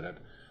understood it.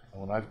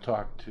 And when I've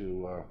talked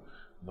to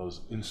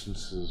those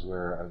instances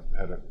where I've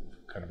had a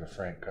kind of a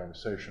frank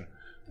conversation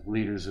with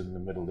leaders in the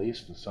Middle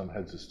East and some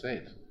heads of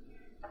state,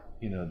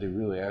 you know, they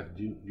really ask,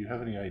 do you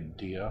have any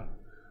idea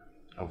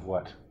of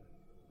what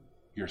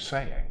you're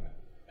saying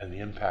and the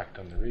impact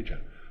on the region?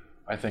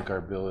 I think our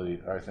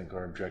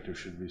objective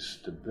should be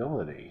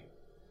stability,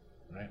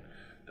 right?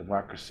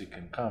 Democracy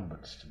can come,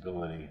 but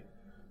stability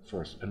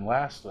first. And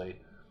lastly,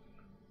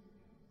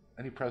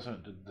 any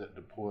president that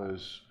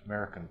deploys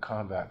American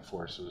combat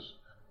forces,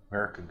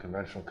 American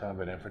conventional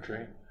combat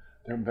infantry,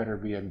 there better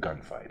be a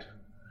gunfight.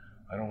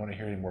 I don't want to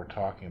hear any more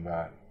talking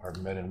about our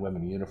men and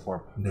women in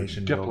uniform,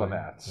 nation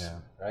diplomats,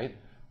 building. Yeah. right?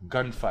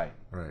 Gunfight.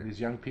 Right. These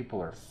young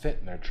people are fit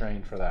and they're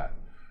trained for that.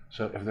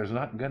 So if there's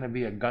not going to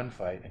be a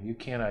gunfight and you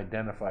can't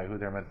identify who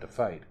they're meant to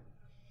fight,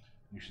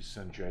 you should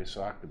send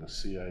JSOC to the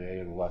CIA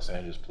or the Los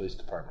Angeles Police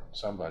Department,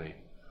 somebody,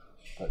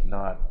 but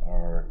not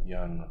our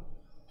young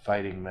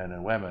fighting men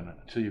and women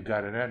until you've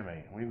got an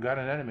enemy. When you've got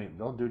an enemy,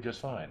 they'll do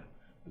just fine.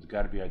 It's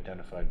got to be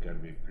identified, got to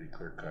be pretty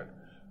clear cut.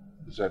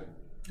 Is that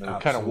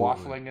kind of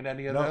waffling in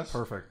any of this?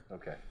 Perfect.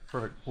 Okay.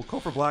 Perfect. Well,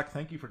 Cofer Black,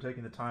 thank you for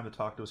taking the time to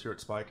talk to us here at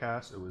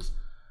Spycast. It was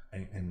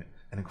an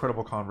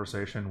incredible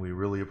conversation. We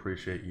really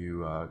appreciate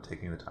you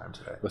taking the time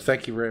today. Well,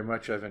 thank you very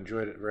much. I've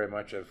enjoyed it very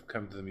much. I've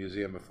come to the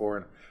museum before,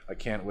 and I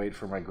can't wait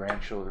for my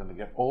grandchildren to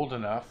get old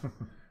enough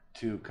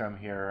to come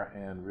here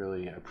and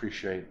really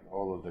appreciate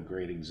all of the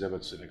great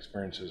exhibits and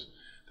experiences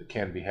that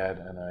can be had.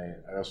 And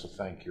I also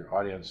thank your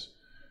audience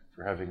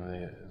for having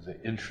the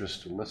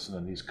interest to listen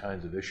on these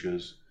kinds of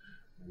issues.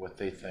 What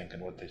they think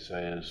and what they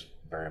say is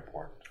very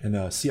important.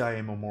 And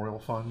CIA Memorial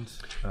Fund.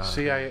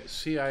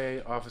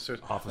 CIA officers.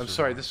 I'm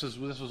sorry, this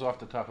was off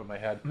the top of my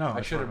head. No,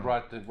 I should have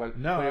brought the.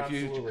 No, but if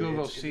you absolutely.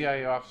 Google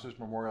CIA Officers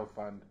Memorial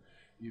Fund,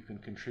 you can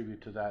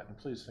contribute to that, and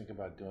please think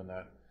about doing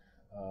that.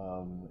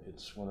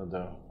 It's one of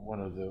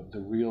the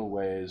real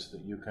ways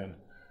that you can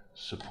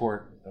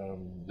support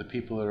the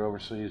people that are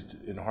overseas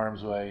in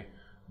harm's way,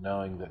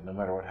 knowing that no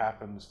matter what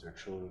happens, their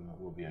children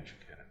will be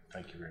educated.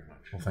 Thank you very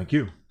much. Well, thank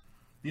you.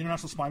 The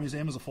International Spy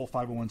Museum is a full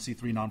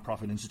 501c3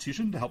 nonprofit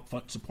institution. To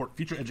help support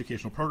future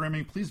educational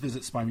programming, please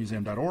visit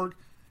spymuseum.org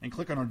and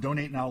click on our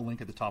Donate Now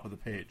link at the top of the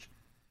page.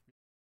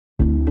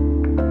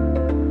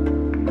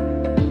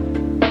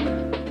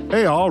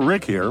 Hey all,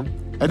 Rick here.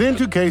 At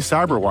N2K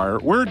Cyberwire,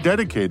 we're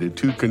dedicated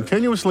to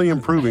continuously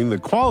improving the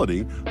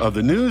quality of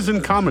the news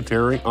and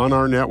commentary on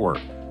our network.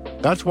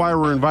 That's why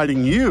we're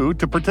inviting you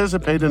to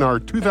participate in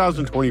our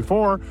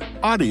 2024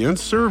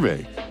 audience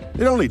survey.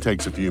 It only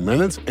takes a few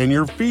minutes, and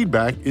your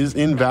feedback is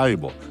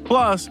invaluable.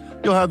 Plus,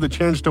 you'll have the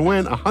chance to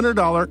win a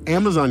 $100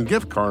 Amazon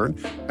gift card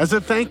as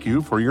a thank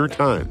you for your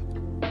time.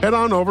 Head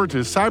on over to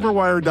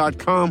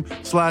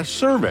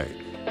cyberwire.com/survey.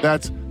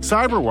 That's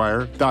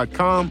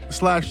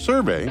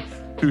cyberwire.com/survey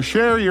to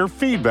share your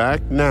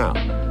feedback now.